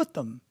somewhere to put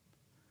them,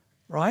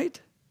 right?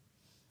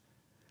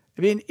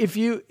 I mean, if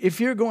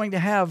you're going to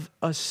have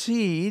a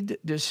seed,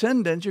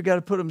 descendants, you've got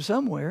to put them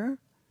somewhere.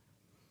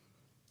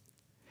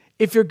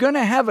 If you're going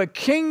to have a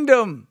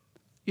kingdom,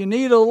 you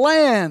need a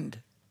land.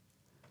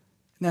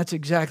 And that's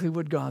exactly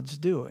what God's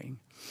doing.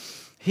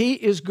 He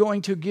is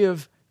going to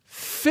give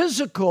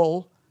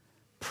physical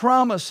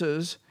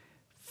promises,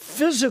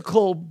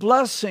 physical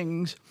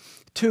blessings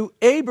to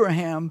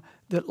Abraham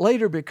that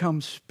later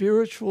become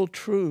spiritual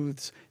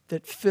truths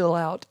that fill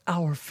out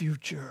our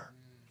future.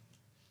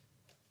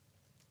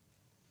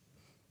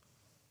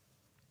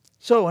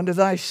 So, unto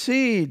thy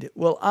seed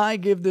will I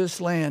give this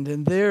land,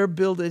 and there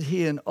builded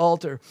he an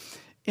altar.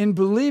 In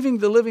believing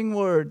the living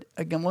word,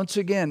 once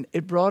again,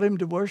 it brought him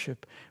to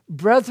worship.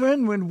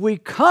 Brethren, when we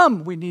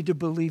come, we need to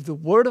believe the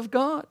word of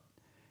God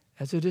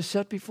as it is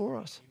set before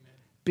us. Amen.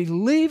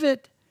 Believe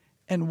it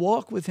and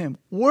walk with him.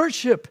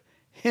 Worship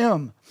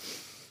him.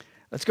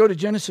 Let's go to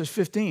Genesis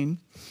 15.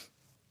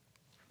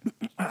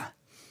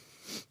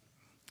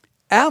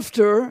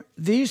 After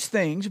these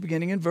things,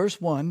 beginning in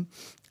verse 1,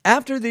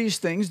 after these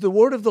things, the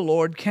word of the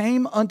Lord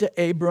came unto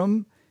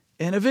Abram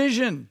in a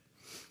vision.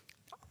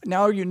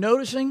 Now, are you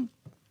noticing?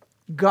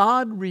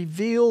 God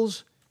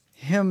reveals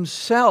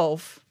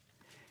himself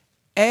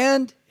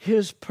and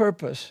His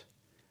purpose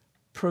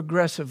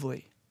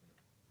progressively.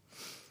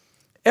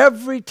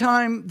 Every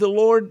time the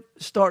Lord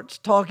starts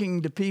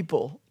talking to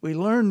people, we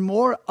learn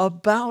more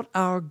about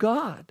our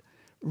God.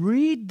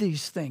 Read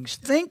these things.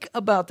 Think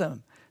about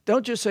them.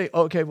 Don't just say,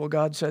 okay, well,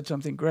 God said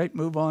something great.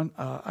 Move on.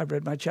 I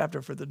read my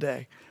chapter for the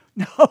day.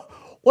 No.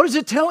 What is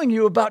it telling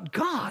you about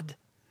God?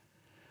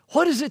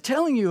 What is it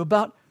telling you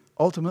about,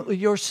 ultimately,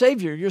 your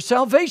Savior, your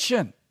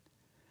salvation?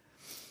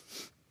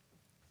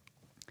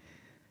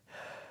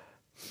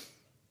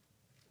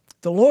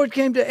 The Lord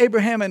came to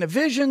Abraham in a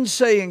vision,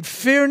 saying,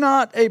 "Fear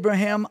not,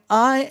 Abraham,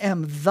 I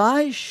am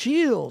thy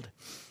shield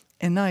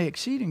and thy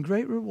exceeding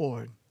great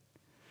reward."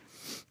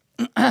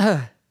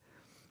 And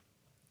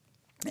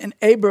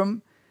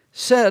Abram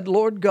said,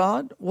 "Lord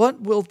God,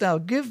 what wilt thou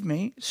give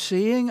me,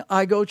 seeing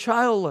I go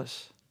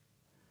childless?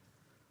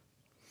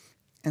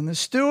 And the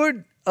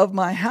steward of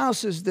my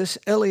house is this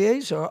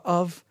Eliezer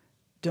of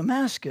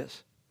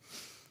Damascus.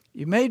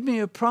 You made me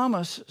a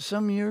promise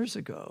some years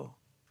ago,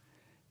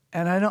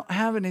 and I don't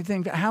have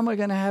anything. How am I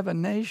going to have a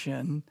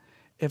nation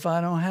if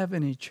I don't have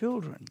any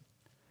children?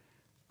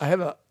 I have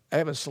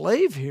a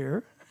slave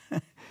here."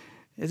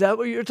 Is that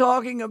what you're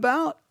talking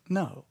about?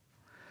 No.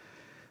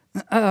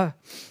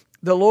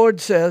 The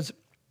Lord says,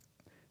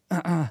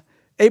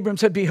 Abram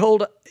said,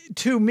 "Behold,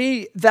 to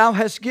me thou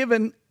hast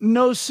given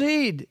no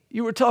seed."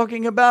 You were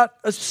talking about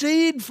a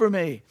seed for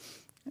me.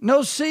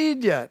 No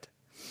seed yet.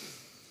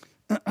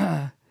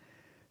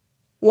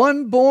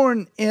 "One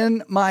born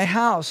in my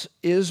house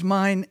is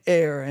mine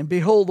heir. And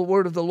behold, the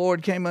word of the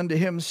Lord came unto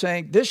him,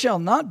 saying, This shall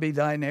not be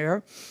thine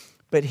heir,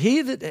 but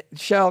he that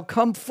shall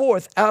come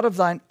forth out of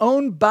thine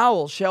own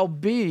bowels shall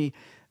be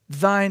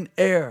thine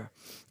heir."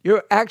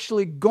 You're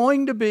actually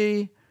going to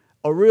be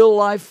a real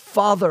life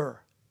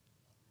father.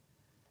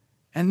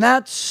 And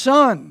that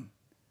son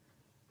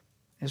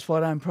is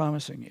what I'm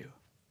promising you.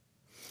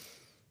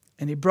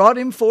 And he brought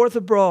him forth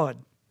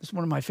abroad. It's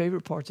one of my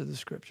favorite parts of the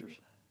scriptures.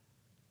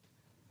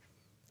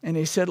 And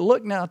he said,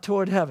 "Look now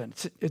toward heaven."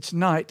 It's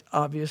night,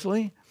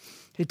 obviously.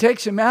 He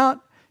takes him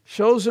out,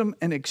 shows him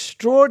an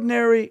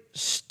extraordinary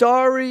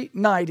starry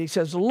night. He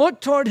says,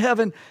 "Look toward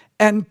heaven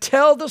and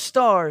tell the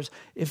stars,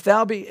 if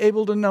thou be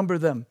able to number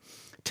them."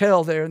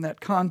 Tell there in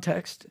that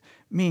context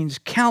means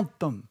count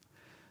them.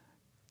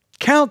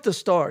 Count the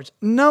stars.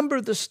 Number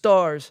the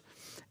stars.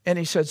 And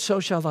he said, "So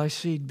shall thy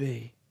seed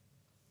be."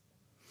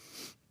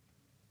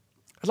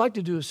 I'd like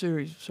to do a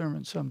series of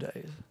sermons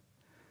someday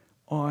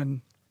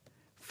on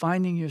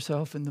finding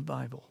yourself in the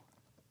Bible.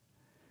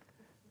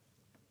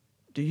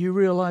 Do you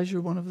realize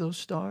you're one of those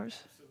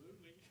stars?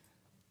 Absolutely.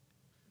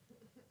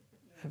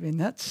 I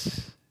mean,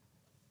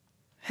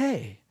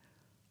 hey,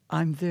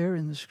 I'm there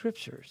in the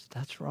scriptures.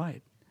 That's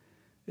right.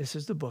 This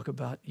is the book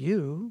about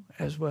you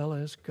as well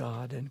as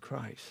God and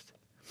Christ.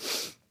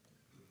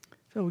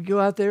 So we go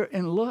out there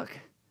and look.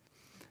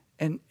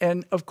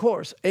 And of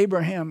course,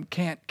 Abraham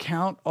can't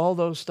count all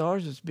those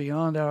stars. It's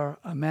beyond our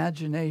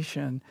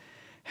imagination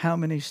how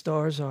many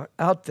stars are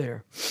out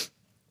there.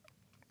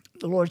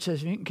 The Lord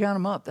says, if you can count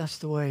them up, that's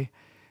the way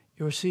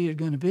your seed is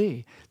going to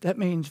be. That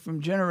means from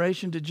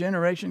generation to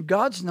generation,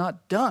 God's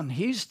not done.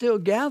 He's still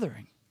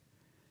gathering.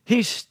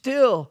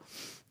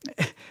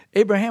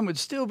 Abraham would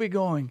still be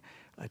going,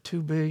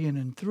 2 billion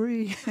and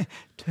 3,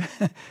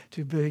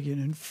 2 billion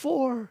and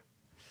 4.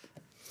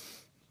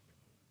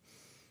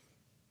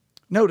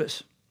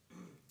 Notice,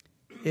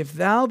 if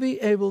thou be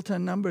able to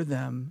number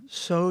them,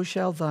 so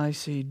shall thy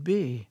seed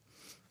be.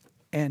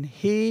 And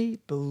he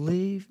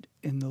believed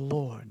in the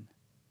Lord,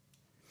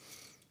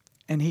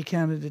 and he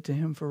counted it to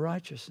him for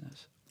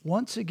righteousness.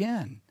 Once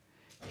again,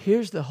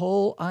 here's the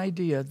whole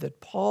idea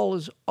that Paul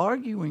is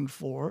arguing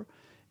for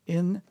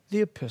in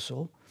the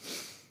epistle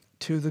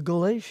to the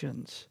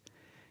Galatians.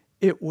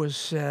 It was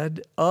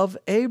said of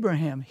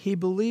Abraham, he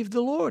believed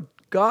the Lord.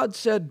 God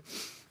said,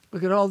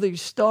 look at all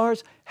these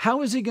stars.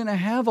 How is he going to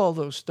have all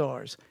those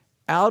stars?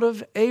 Out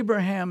of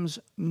Abraham's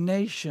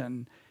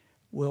nation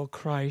will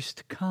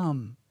Christ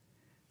come,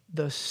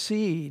 the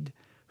seed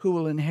who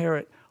will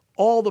inherit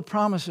all the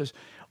promises.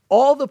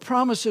 All the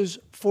promises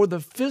for the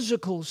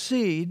physical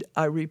seed,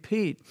 I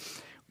repeat,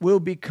 will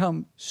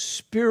become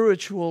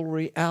spiritual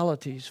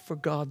realities for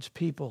God's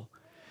people,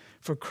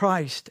 for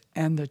Christ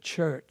and the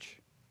church.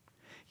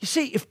 You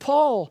see, if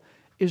Paul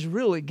is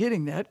really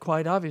getting that,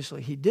 quite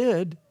obviously he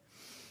did,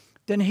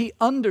 then he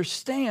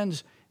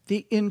understands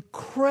the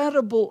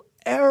incredible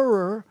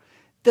error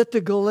that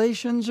the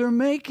Galatians are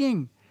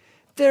making.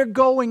 They're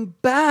going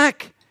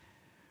back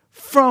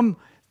from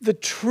the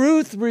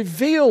truth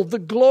revealed, the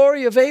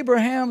glory of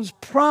Abraham's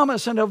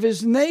promise and of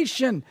his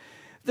nation.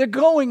 They're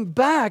going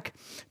back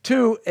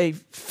to a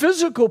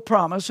physical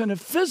promise and a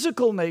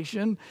physical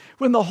nation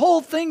when the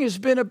whole thing has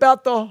been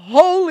about the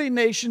holy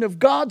nation of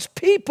God's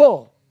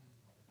people.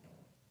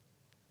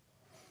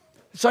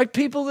 It's like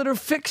people that are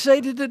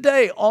fixated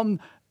today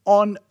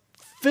on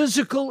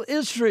physical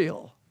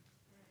Israel.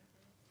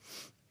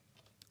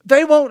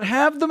 They won't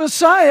have the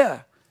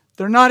Messiah.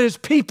 They're not his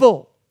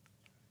people.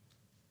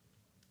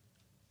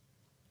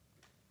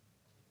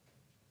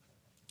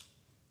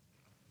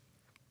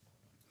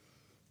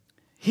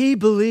 He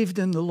believed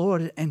in the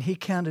Lord, and he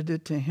counted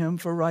it to him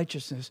for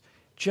righteousness.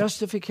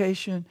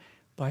 Justification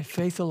by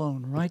faith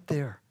alone, right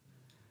there.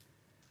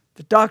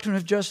 The doctrine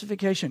of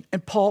justification.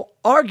 And Paul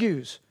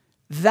argues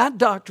that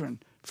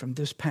doctrine from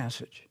this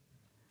passage.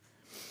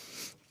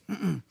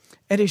 And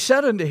he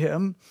said unto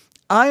him,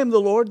 I am the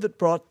Lord that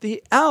brought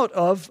thee out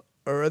of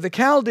Ur of the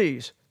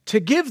Chaldees, to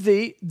give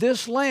thee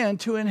this land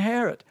to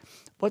inherit.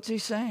 What's he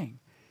saying?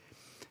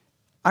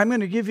 I'm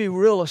going to give you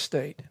real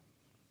estate.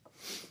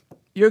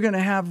 You're going to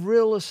have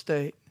real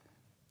estate.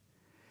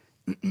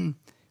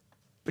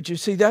 But you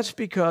see, that's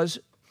because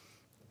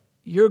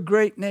your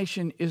great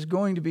nation is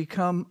going to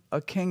become a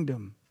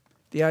kingdom.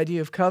 The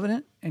idea of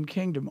covenant and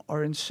kingdom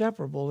are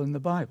inseparable in the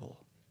Bible.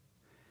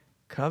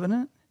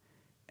 Covenant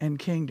and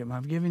kingdom.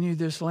 I've given you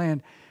this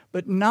land,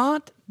 but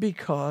not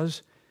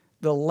because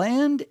the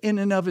land in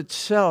and of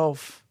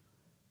itself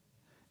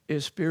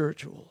is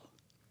spiritual,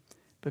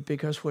 but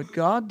because what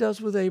God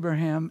does with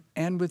Abraham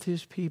and with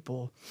his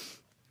people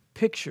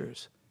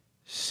pictures,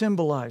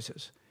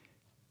 symbolizes,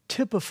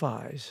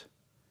 typifies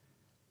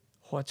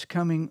what's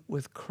coming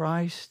with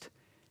Christ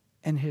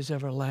and his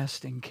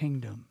everlasting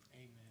kingdom.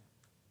 Amen.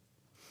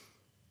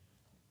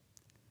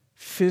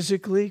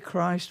 Physically,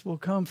 Christ will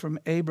come from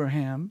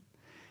Abraham.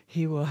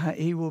 He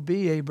will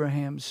be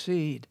Abraham's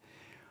seed.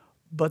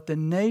 But the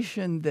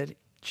nation that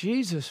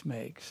Jesus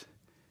makes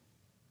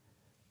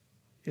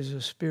is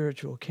a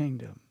spiritual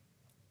kingdom.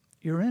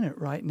 You're in it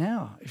right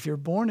now. If you're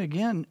born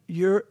again,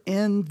 you're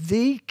in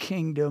the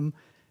kingdom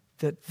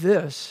that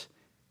this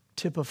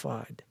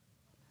typified.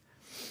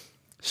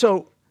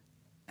 So,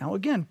 now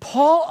again,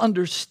 Paul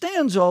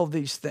understands all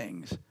these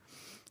things.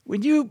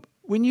 When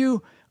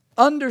you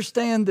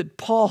understand that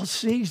Paul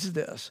sees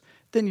this,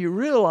 then you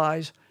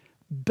realize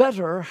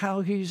better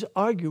how he's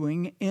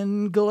arguing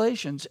in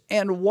Galatians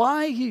and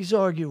why he's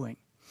arguing.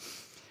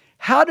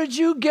 How did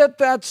you get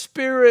that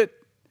spirit?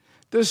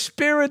 The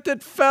spirit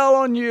that fell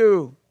on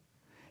you.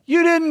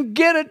 You didn't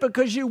get it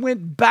because you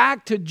went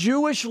back to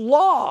Jewish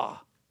law.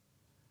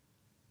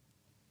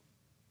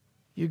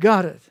 You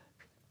got it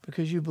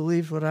because you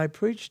believed what I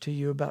preached to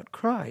you about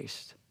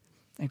Christ.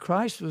 And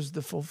Christ was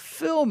the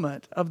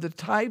fulfillment of the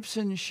types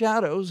and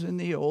shadows in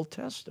the Old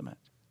Testament.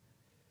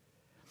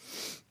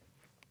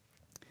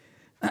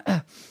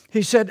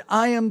 He said,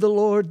 I am the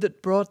Lord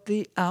that brought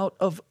thee out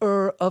of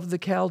Ur of the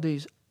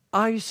Chaldees.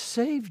 I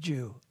saved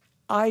you.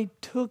 I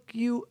took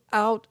you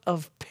out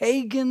of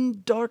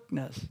pagan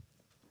darkness.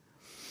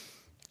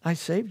 I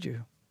saved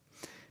you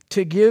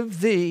to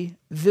give thee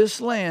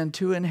this land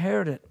to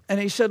inherit it. And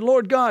he said,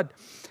 Lord God,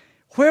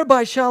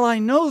 whereby shall I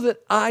know that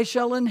I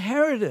shall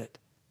inherit it?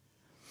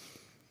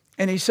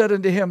 And he said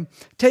unto him,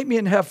 take me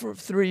an heifer of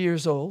 3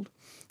 years old,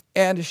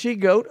 and a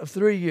she-goat of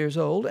 3 years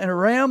old, and a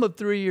ram of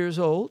 3 years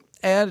old,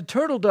 and a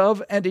turtle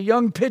dove, and a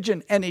young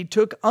pigeon. And he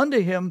took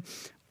unto him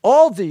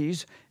all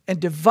these,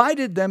 and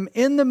divided them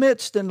in the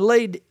midst, and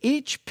laid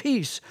each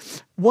piece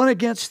one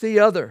against the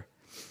other.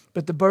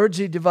 But the birds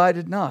he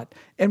divided not.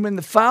 And when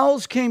the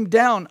fowls came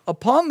down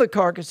upon the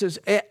carcasses,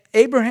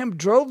 Abraham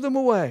drove them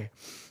away.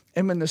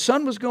 And when the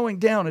sun was going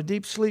down, a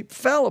deep sleep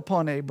fell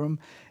upon Abram,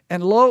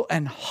 and lo,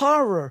 an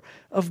horror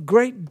of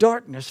great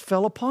darkness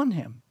fell upon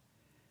him.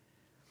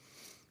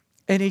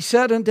 And he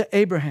said unto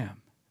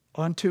Abram,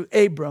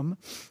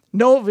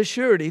 know of a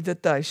surety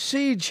that thy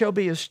seed shall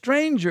be a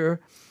stranger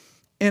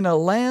in a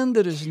land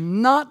that is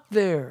not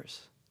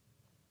theirs,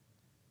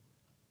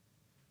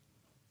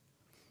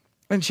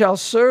 and shall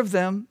serve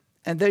them,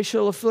 and they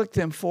shall afflict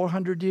them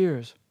 400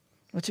 years.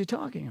 What's he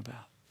talking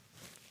about?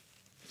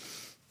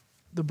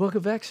 The book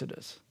of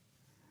Exodus.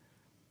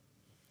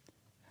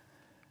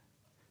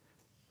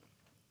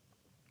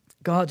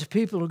 God's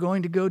people are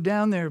going to go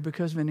down there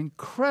because of an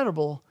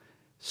incredible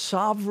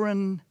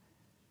sovereign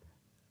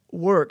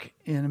work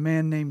in a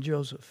man named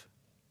Joseph.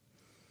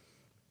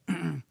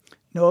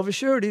 Know of a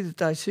surety that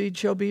thy seed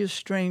shall be a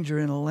stranger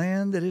in a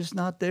land that is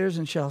not theirs,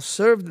 and shall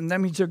serve them. That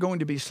means they're going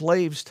to be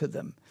slaves to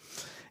them.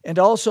 And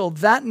also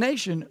that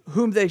nation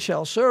whom they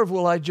shall serve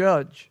will I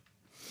judge.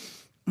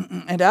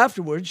 And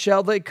afterwards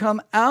shall they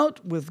come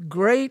out with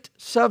great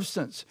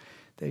substance.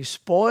 They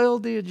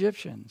spoiled the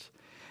Egyptians.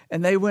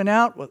 And they went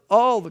out with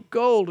all the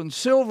gold and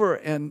silver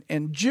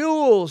and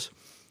jewels,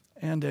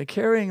 and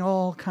carrying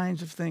all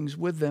kinds of things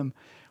with them.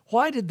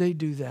 Why did they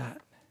do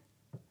that?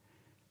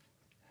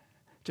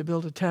 To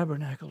build a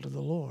tabernacle to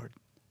the Lord.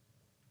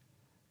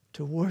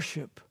 To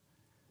worship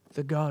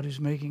the God who's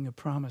making a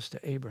promise to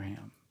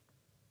Abraham.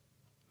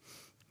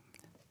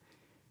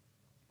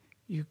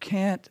 You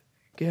can't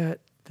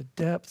get the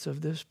depths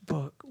of this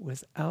book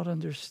without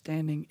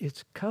understanding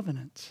its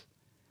covenants.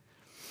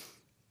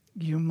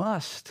 You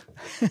must,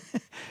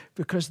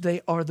 because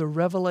they are the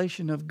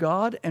revelation of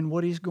God and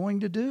what He's going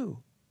to do.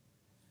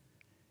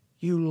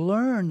 You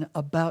learn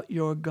about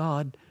your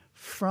God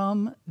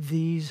from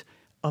these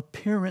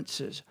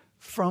appearances,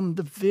 from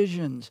the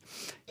visions.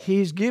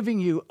 He's giving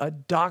you a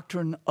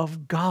doctrine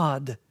of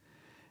God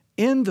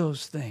in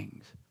those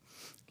things.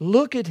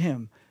 Look at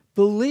Him,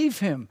 believe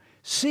Him,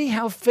 see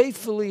how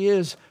faithful He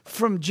is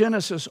from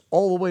Genesis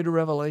all the way to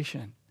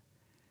Revelation.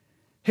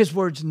 His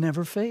words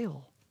never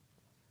fail.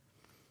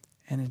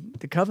 And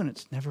the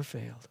covenants never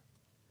failed.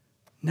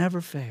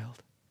 Never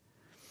failed.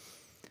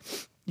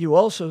 You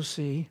also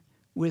see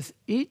with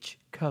each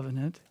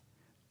covenant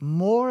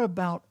more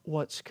about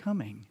what's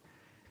coming.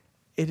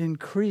 It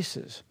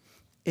increases.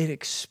 It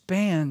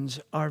expands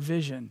our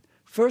vision.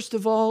 First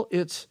of all,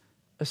 it's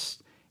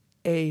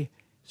a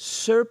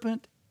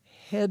serpent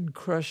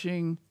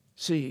head-crushing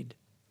seed.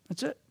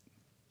 That's it.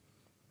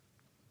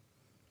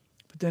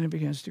 But then it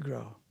begins to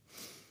grow.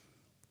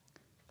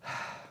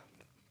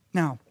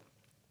 Now,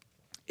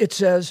 it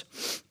says,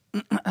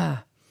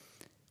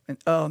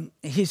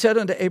 he said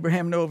unto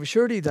Abraham, know of a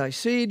surety thy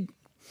seed.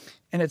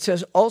 And it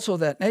says, also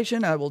that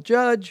nation I will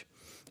judge.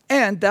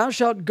 And thou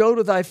shalt go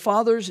to thy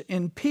fathers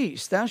in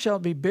peace. Thou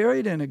shalt be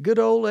buried in a good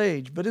old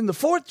age. But in the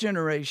fourth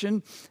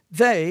generation,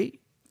 they,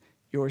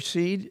 your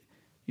seed,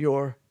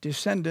 your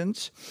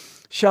descendants,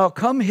 shall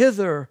come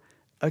hither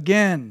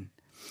again.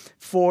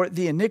 For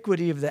the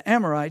iniquity of the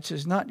Amorites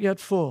is not yet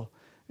full.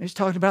 He's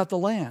talking about the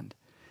land.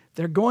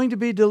 They're going to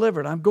be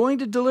delivered. I'm going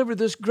to deliver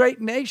this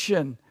great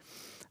nation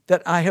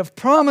that I have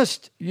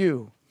promised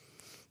you.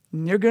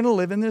 And you're going to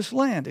live in this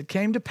land. It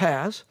came to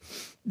pass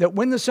that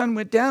when the sun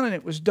went down and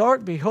it was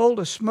dark, behold,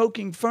 a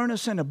smoking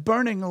furnace and a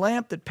burning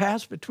lamp that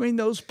passed between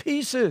those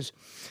pieces.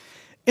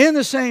 In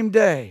the same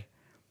day,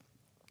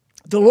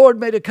 the Lord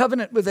made a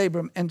covenant with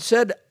Abram and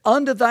said,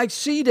 unto thy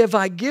seed have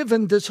I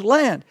given this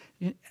land.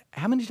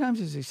 How many times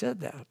has he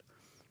said that?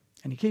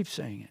 And he keeps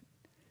saying it.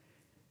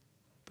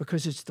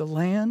 Because it's the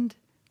land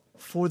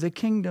for the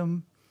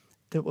kingdom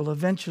that will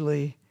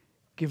eventually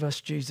give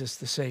us Jesus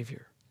the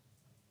Savior.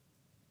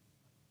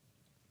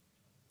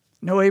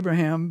 No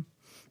Abraham,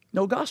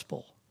 no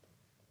gospel.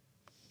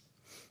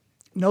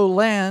 No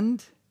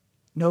land,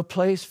 no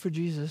place for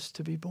Jesus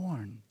to be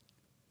born.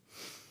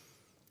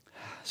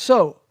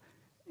 So,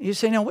 you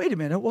say, now wait a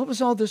minute, what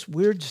was all this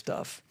weird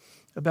stuff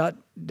about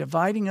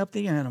dividing up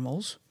the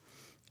animals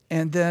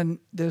and then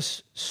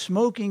this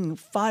smoking,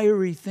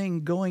 fiery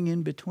thing going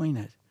in between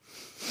it?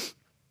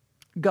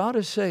 God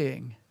is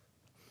saying,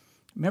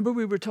 remember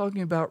we were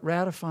talking about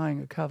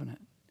ratifying a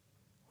covenant.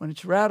 When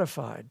it's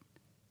ratified,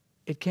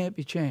 it can't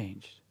be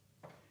changed.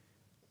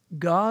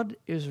 God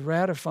is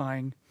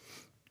ratifying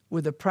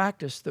with a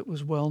practice that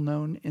was well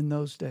known in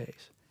those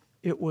days.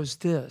 It was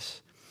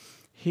this.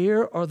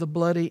 Here are the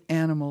bloody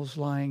animals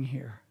lying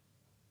here.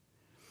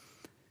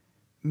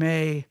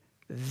 May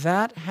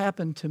that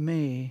happen to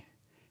me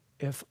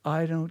if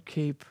I don't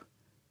keep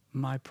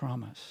my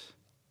promise.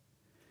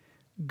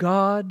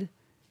 God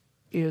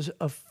is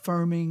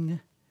affirming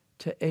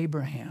to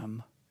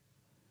Abraham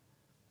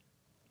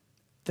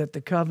that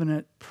the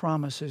covenant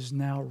promise is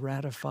now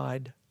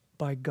ratified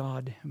by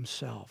God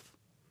himself.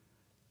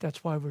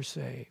 That's why we're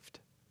saved.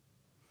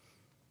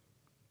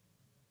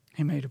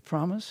 He made a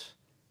promise.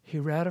 He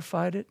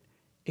ratified it.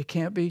 It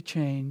can't be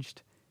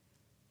changed,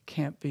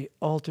 can't be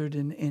altered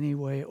in any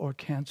way or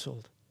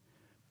canceled.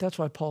 That's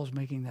why Paul's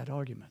making that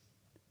argument.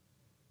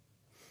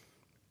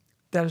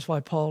 That is why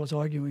Paul is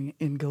arguing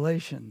in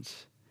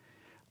Galatians.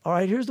 All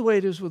right, here's the way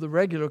it is with a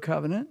regular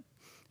covenant,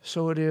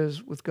 so it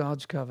is with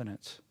God's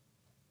covenants.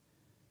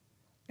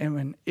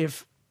 And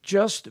if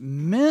just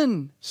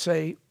men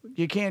say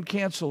you can't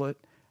cancel it,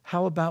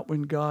 how about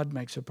when God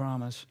makes a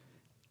promise,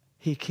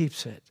 he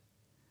keeps it?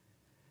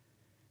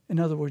 In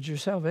other words, your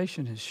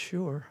salvation is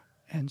sure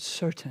and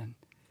certain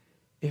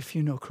if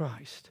you know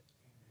Christ,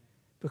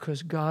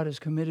 because God has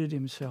committed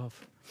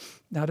himself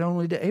not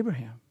only to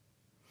Abraham,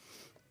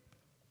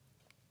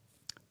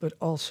 but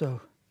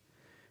also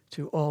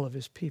to all of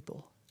his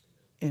people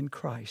in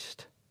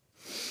Christ.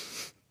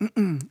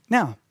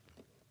 Now,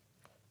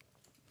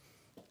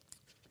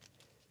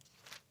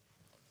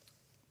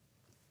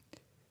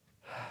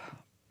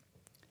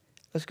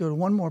 let's go to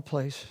one more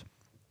place,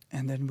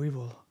 and then we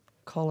will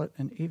call it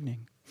an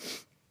evening.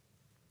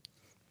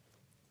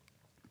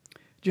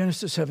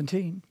 Genesis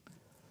 17.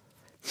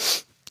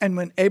 And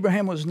when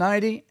Abraham was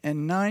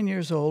 99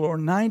 years old, or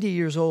 90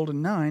 years old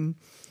and 9,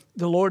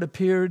 the Lord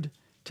appeared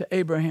to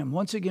Abraham.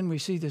 Once again, we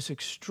see this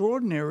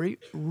extraordinary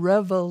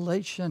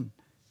revelation.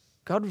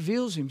 God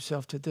reveals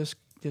himself to this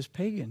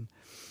pagan.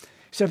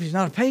 Except he's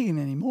not a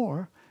pagan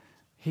anymore.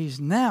 He's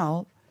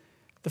now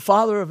the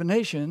father of a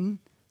nation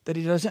that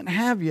he doesn't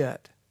have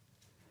yet.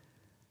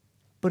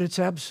 But it's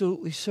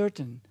absolutely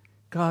certain.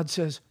 God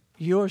says,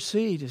 your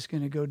seed is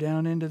going to go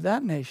down into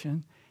that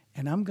nation,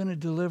 and I'm going to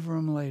deliver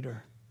them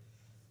later.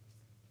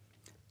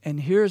 And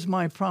here's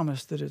my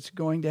promise that it's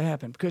going to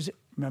happen. Because,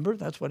 remember,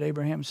 that's what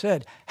Abraham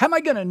said. How am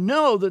I going to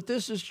know that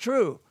this is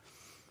true?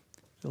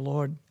 The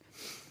Lord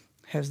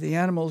has the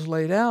animals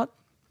laid out,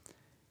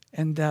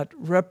 and that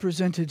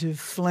representative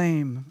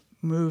flame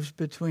moves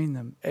between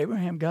them.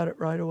 Abraham got it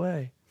right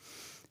away.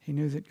 He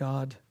knew that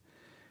God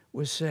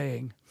was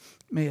saying,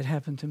 may it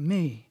happen to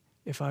me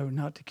if I were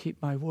not to keep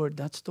my word.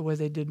 That's the way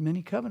they did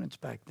many covenants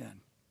back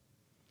then.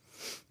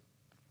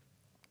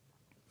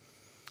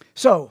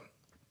 So,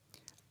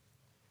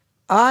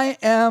 I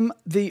am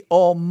the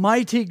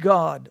Almighty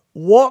God.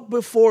 Walk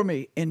before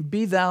me and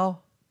be thou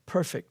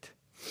perfect.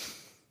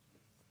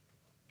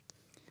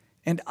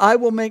 And I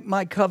will make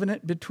my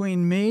covenant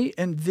between me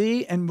and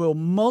thee, and will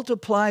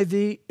multiply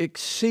thee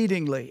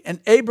exceedingly. And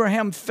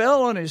Abraham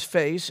fell on his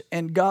face,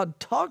 and God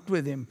talked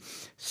with him,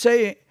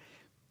 saying,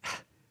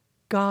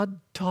 God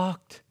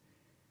talked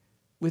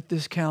with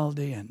this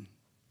Chaldean,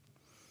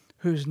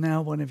 who's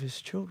now one of his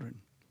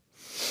children.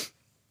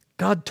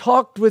 God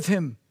talked with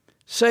him,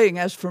 saying,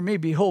 as for me,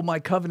 behold, my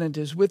covenant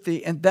is with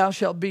thee, and thou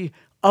shalt be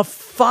a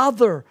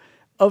father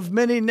of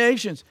many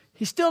nations.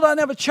 He still doesn't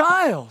have a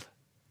child.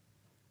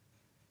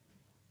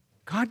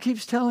 God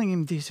keeps telling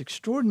him these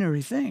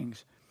extraordinary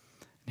things.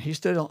 And he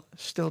still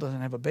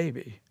doesn't have a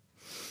baby.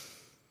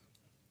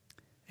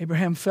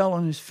 Abraham fell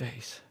on his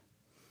face.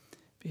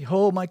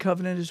 Behold, my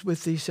covenant is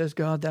with thee, says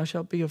God. Thou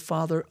shalt be a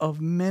father of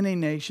many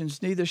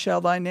nations. Neither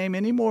shall thy name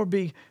any more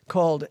be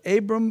called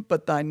Abram,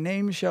 but thy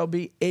name shall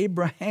be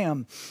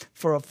Abraham.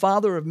 For a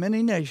father of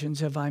many nations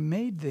have I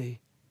made thee.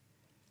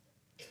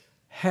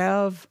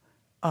 Have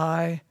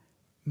I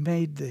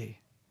made thee.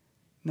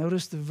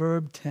 Notice the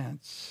verb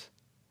tense.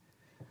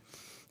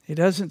 He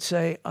doesn't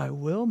say, I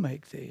will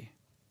make thee.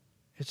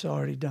 It's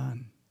already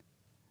done.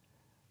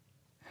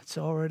 It's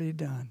already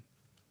done.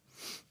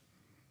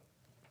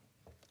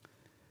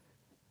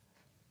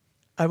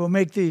 I will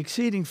make thee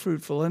exceeding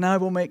fruitful, and I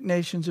will make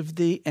nations of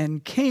thee,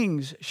 and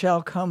kings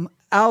shall come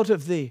out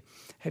of thee.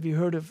 Have you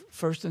heard of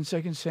 1st and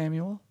 2nd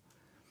Samuel?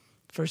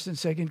 1st and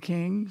 2nd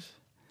Kings?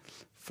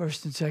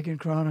 1st and 2nd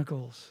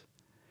Chronicles?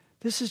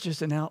 This is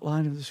just an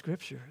outline of the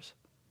Scriptures.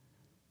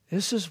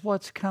 This is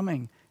what's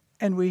coming.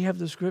 And we have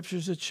the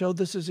Scriptures that show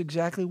this is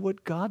exactly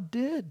what God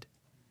did.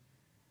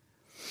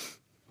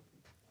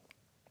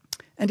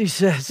 And he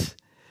says,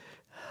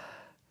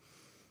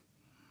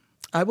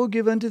 I will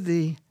give unto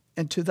thee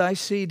and to thy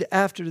seed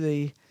after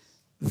thee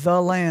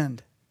the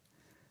land.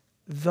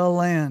 The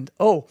land.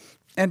 Oh,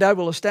 and I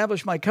will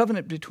establish my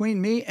covenant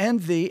between me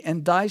and thee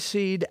and thy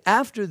seed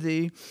after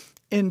thee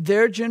in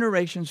their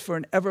generations for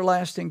an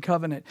everlasting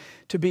covenant,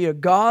 to be a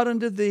God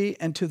unto thee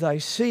and to thy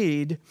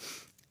seed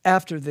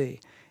after thee.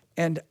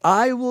 And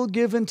I will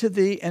give unto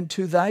thee and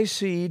to thy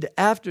seed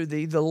after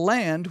thee the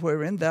land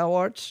wherein thou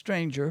art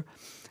stranger,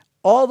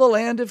 all the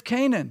land of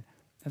Canaan.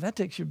 Now that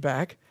takes you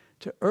back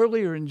to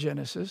earlier in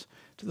Genesis,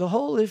 to the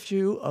whole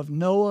issue of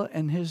Noah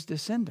and his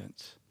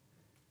descendants.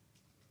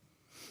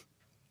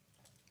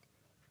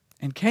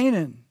 And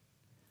Canaan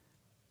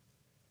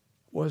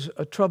was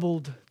a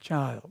troubled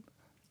child,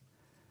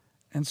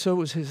 and so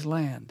was his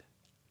land.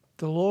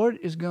 The Lord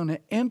is going to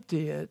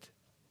empty it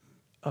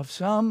of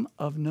some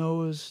of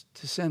Noah's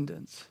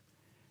descendants.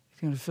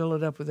 He's going to fill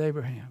it up with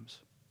Abraham's.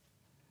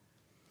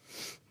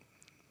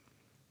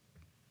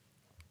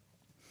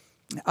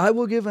 I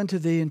will give unto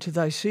thee and to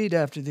thy seed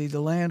after thee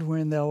the land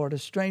wherein thou art a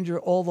stranger,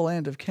 all the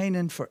land of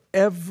Canaan for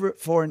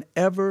an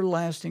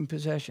everlasting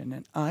possession,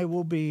 and I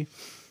will be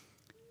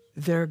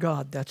their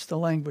God. That's the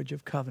language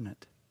of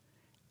covenant.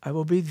 I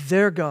will be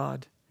their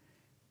God.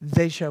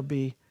 They shall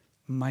be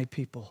my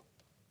people.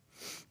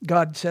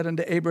 God said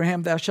unto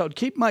Abraham, thou shalt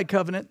keep my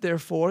covenant,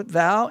 therefore,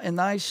 thou and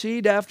thy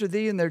seed after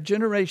thee in their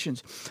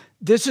generations.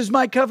 This is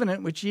my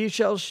covenant which ye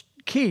shall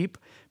keep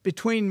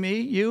between me,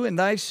 you and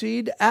thy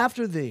seed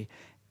after thee.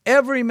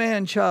 Every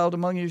man child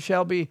among you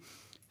shall be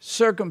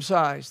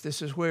circumcised.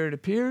 This is where it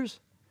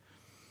appears.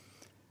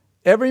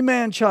 Every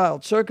man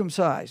child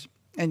circumcised,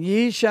 and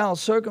ye shall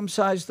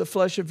circumcise the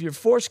flesh of your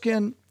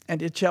foreskin,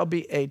 and it shall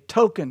be a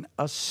token,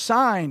 a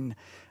sign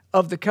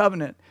of the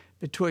covenant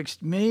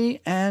betwixt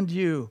me and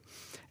you.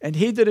 And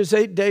he that is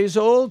 8 days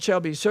old shall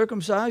be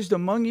circumcised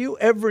among you,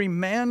 every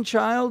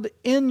man-child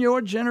in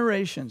your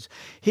generations.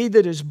 He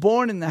that is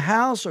born in the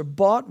house or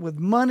bought with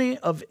money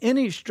of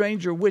any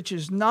stranger which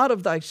is not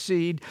of thy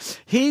seed,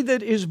 he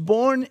that is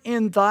born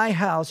in thy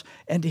house,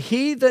 and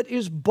he that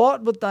is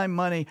bought with thy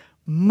money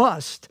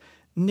must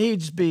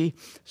needs be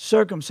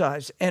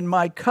circumcised. And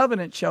my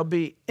covenant shall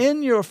be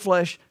in your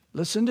flesh,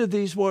 listen to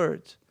these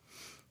words,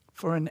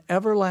 for an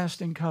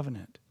everlasting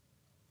covenant.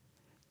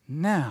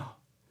 Now,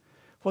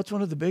 what's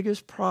one of the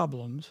biggest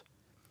problems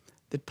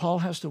that Paul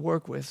has to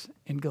work with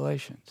in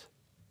Galatians?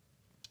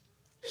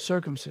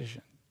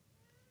 Circumcision.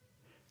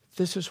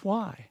 This is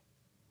why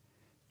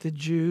the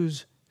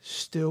Jews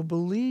still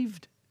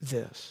believed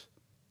this.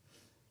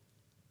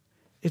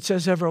 It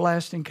says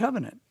everlasting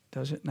covenant,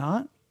 does it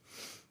not?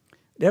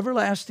 The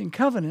everlasting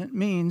covenant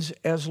means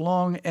as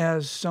long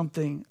as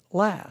something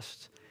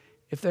lasts.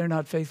 If they're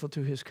not faithful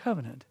to his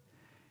covenant,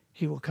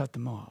 he will cut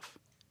them off.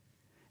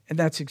 And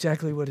that's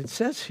exactly what it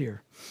says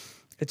here.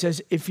 It says,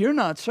 if you're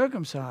not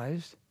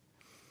circumcised,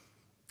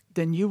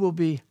 then you will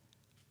be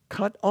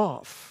cut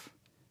off.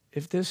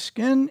 If this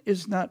skin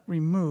is not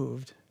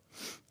removed,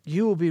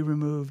 you will be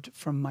removed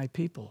from my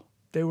people.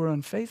 They were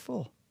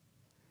unfaithful.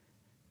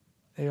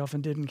 They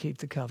often didn't keep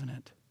the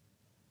covenant.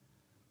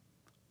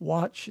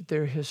 Watch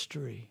their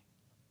history.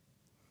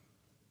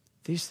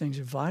 These things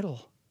are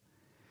vital.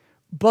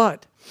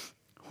 But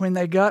when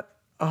they got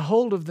a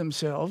hold of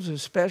themselves,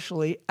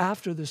 especially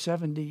after the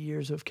 70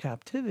 years of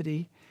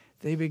captivity,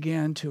 they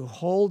began to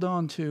hold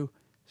on to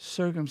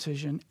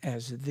circumcision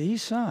as the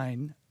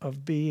sign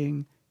of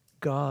being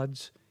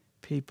God's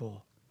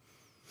people.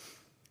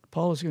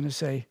 Paul is going to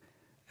say,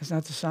 it's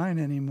not the sign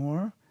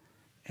anymore,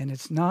 and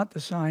it's not the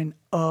sign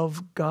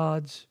of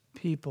God's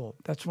people.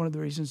 That's one of the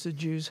reasons the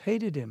Jews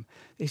hated him.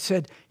 They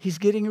said, he's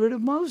getting rid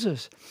of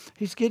Moses.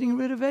 He's getting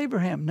rid of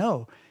Abraham.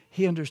 No,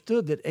 he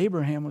understood that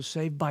Abraham was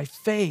saved by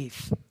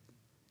faith.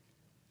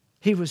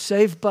 He was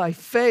saved by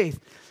faith.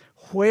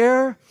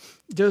 Where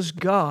does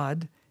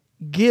God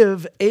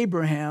give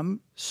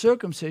Abraham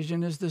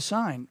circumcision as the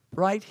sign?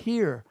 Right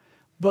here,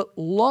 but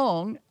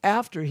long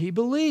after he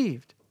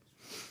believed.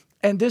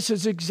 And this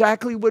is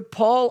exactly what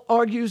Paul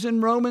argues in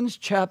Romans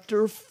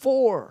chapter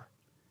 4.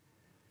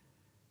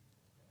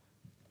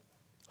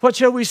 What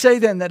shall we say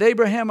then? That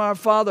Abraham our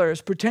father,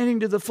 as pertaining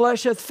to the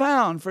flesh, hath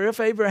found. For if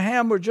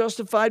Abraham were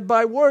justified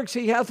by works,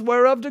 he hath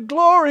whereof to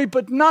glory,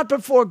 but not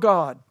before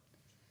God.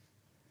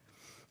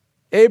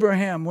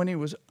 Abraham, when he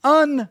was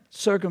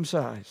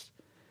uncircumcised,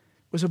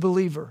 was a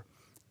believer,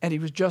 and he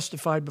was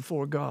justified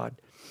before God.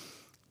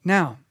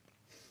 Now,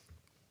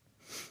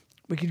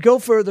 we could go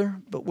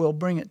further, but we'll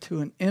bring it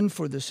to an end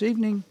for this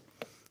evening.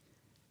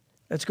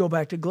 Let's go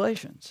back to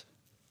Galatians.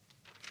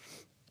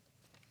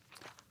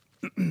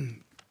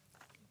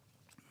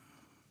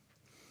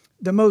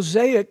 The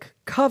Mosaic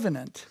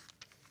covenant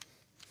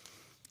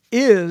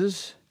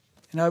is,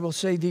 and I will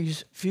say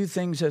these few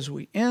things as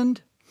we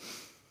end,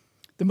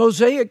 the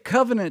Mosaic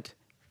covenant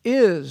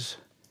is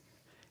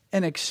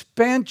an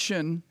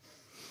expansion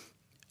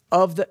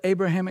of the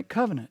Abrahamic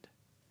covenant.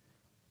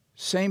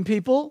 Same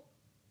people,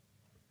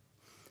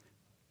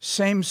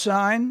 same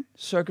sign,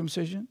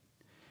 circumcision,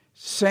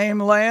 same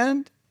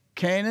land,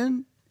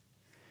 Canaan,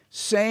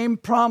 same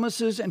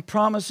promises and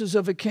promises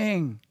of a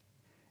king.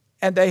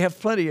 And they have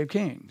plenty of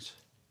kings.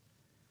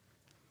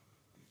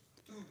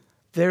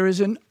 There is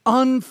an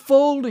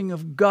unfolding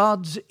of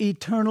God's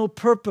eternal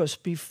purpose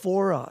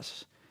before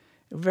us.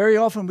 Very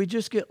often we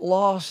just get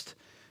lost,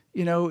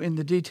 in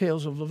the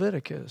details of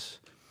Leviticus,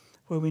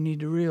 where we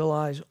need to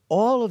realize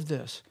all of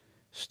this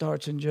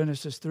starts in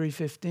Genesis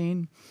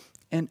 3:15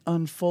 and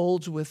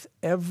unfolds with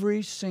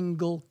every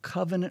single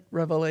covenant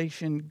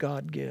revelation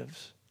God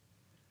gives.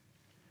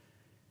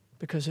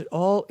 Because it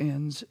all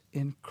ends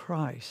in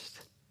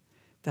Christ.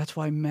 That's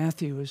why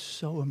Matthew is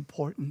so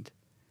important.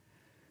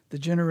 The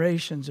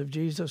generations of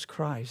Jesus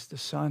Christ, the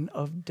son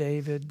of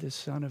David, the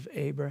son of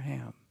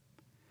Abraham,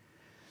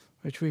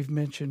 which we've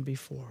mentioned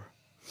before.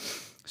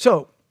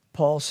 So,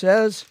 Paul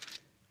says,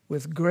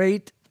 with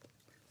great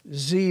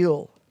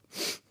zeal.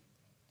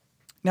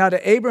 Now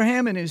to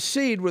Abraham and his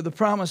seed were the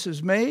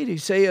promises made. He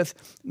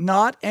saith,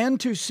 not and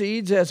to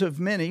seeds as of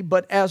many,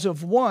 but as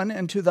of one,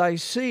 and to thy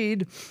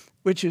seed,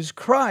 which is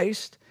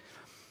Christ.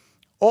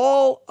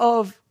 All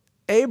of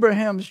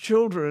Abraham's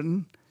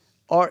children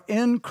are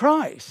in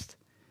Christ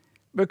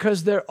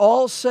because they're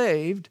all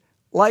saved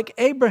like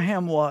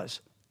Abraham was,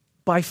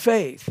 by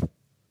faith.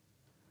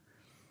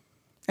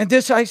 And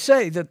this I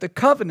say, that the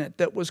covenant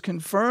that was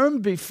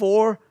confirmed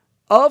before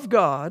of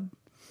God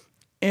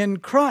in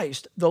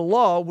Christ, the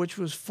law which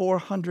was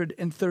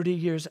 430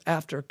 years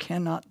after,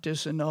 cannot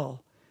disannul,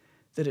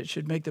 that it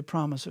should make the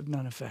promise of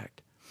none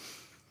effect.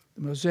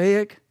 The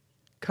Mosaic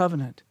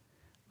covenant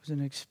was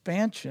an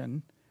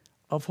expansion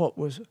of what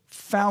was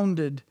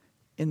founded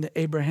in the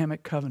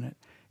Abrahamic covenant.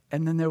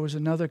 And then there was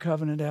another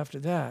covenant after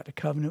that, a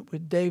covenant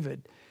with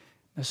David.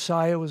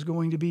 Messiah was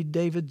going to be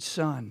David's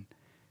son.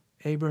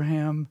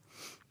 Abraham,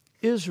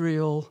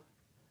 Israel,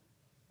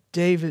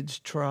 David's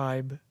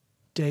tribe,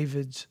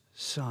 David's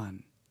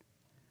son.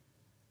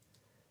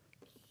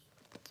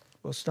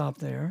 We'll stop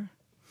there.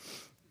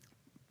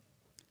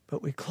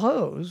 But we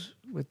close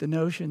with the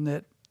notion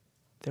that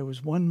there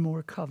was one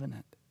more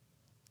covenant,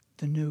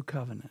 the new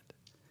covenant,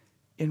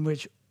 in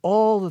which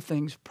all the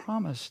things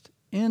promised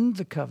in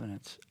the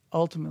covenants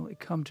ultimately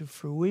come to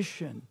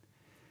fruition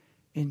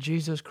in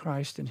Jesus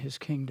Christ and his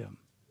kingdom.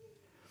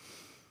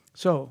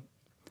 So,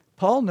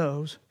 Paul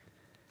knows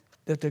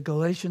that the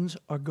Galatians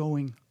are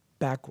going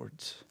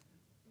backwards.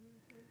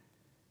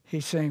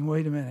 He's saying,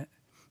 wait a minute,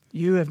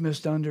 you have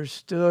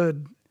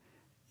misunderstood.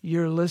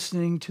 You're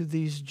listening to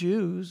these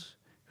Jews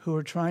who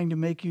are trying to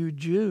make you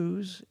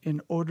Jews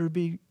in order to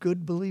be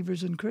good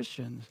believers and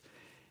Christians.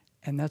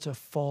 And that's a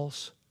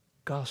false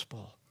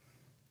gospel.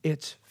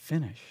 It's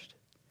finished.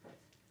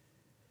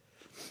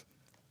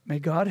 May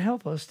God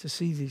help us to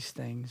see these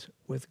things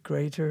with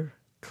greater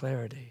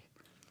clarity.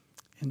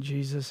 In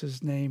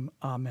Jesus' name,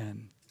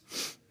 amen.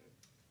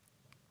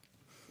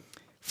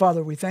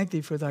 Father, we thank thee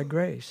for thy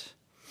grace.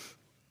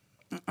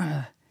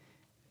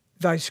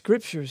 Thy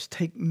scriptures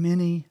take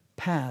many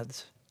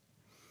paths.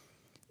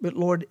 But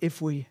Lord,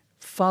 if we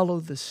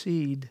follow the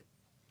seed,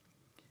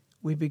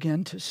 we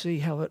begin to see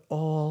how it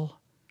all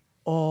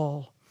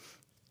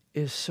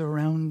is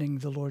surrounding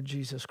the Lord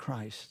Jesus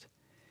Christ,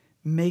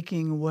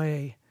 making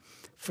way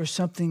for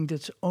something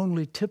that's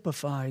only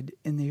typified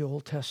in the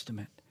Old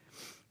Testament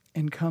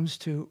and comes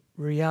to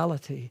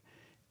reality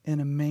in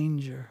a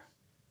manger.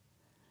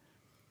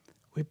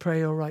 We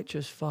pray, O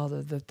righteous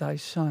Father, that thy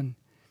Son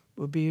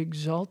will be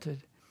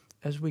exalted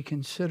as we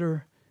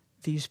consider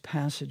these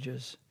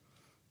passages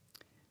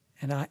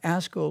And I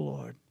ask, O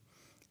Lord,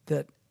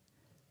 that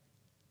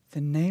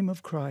the name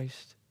of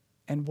Christ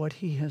and what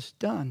he has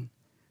done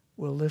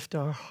will lift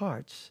our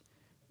hearts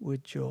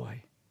with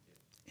joy.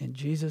 In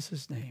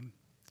Jesus' name,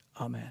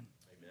 amen.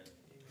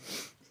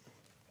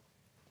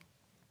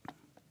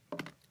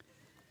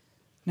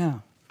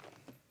 Now,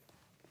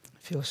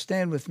 if you'll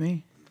stand with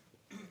me.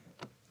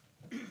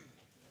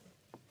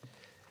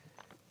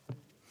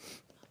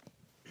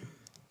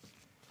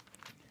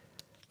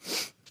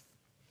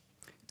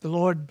 The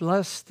Lord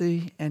bless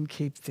thee and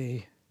keep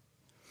thee.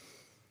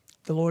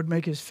 The Lord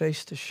make his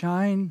face to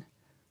shine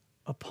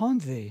upon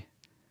thee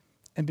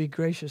and be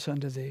gracious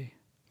unto thee.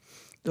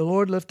 The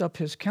Lord lift up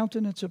his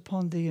countenance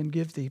upon thee and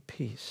give thee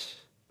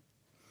peace.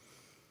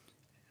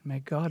 May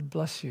God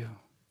bless you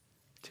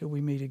till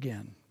we meet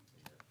again.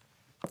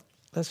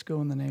 Let's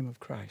go in the name of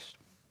Christ.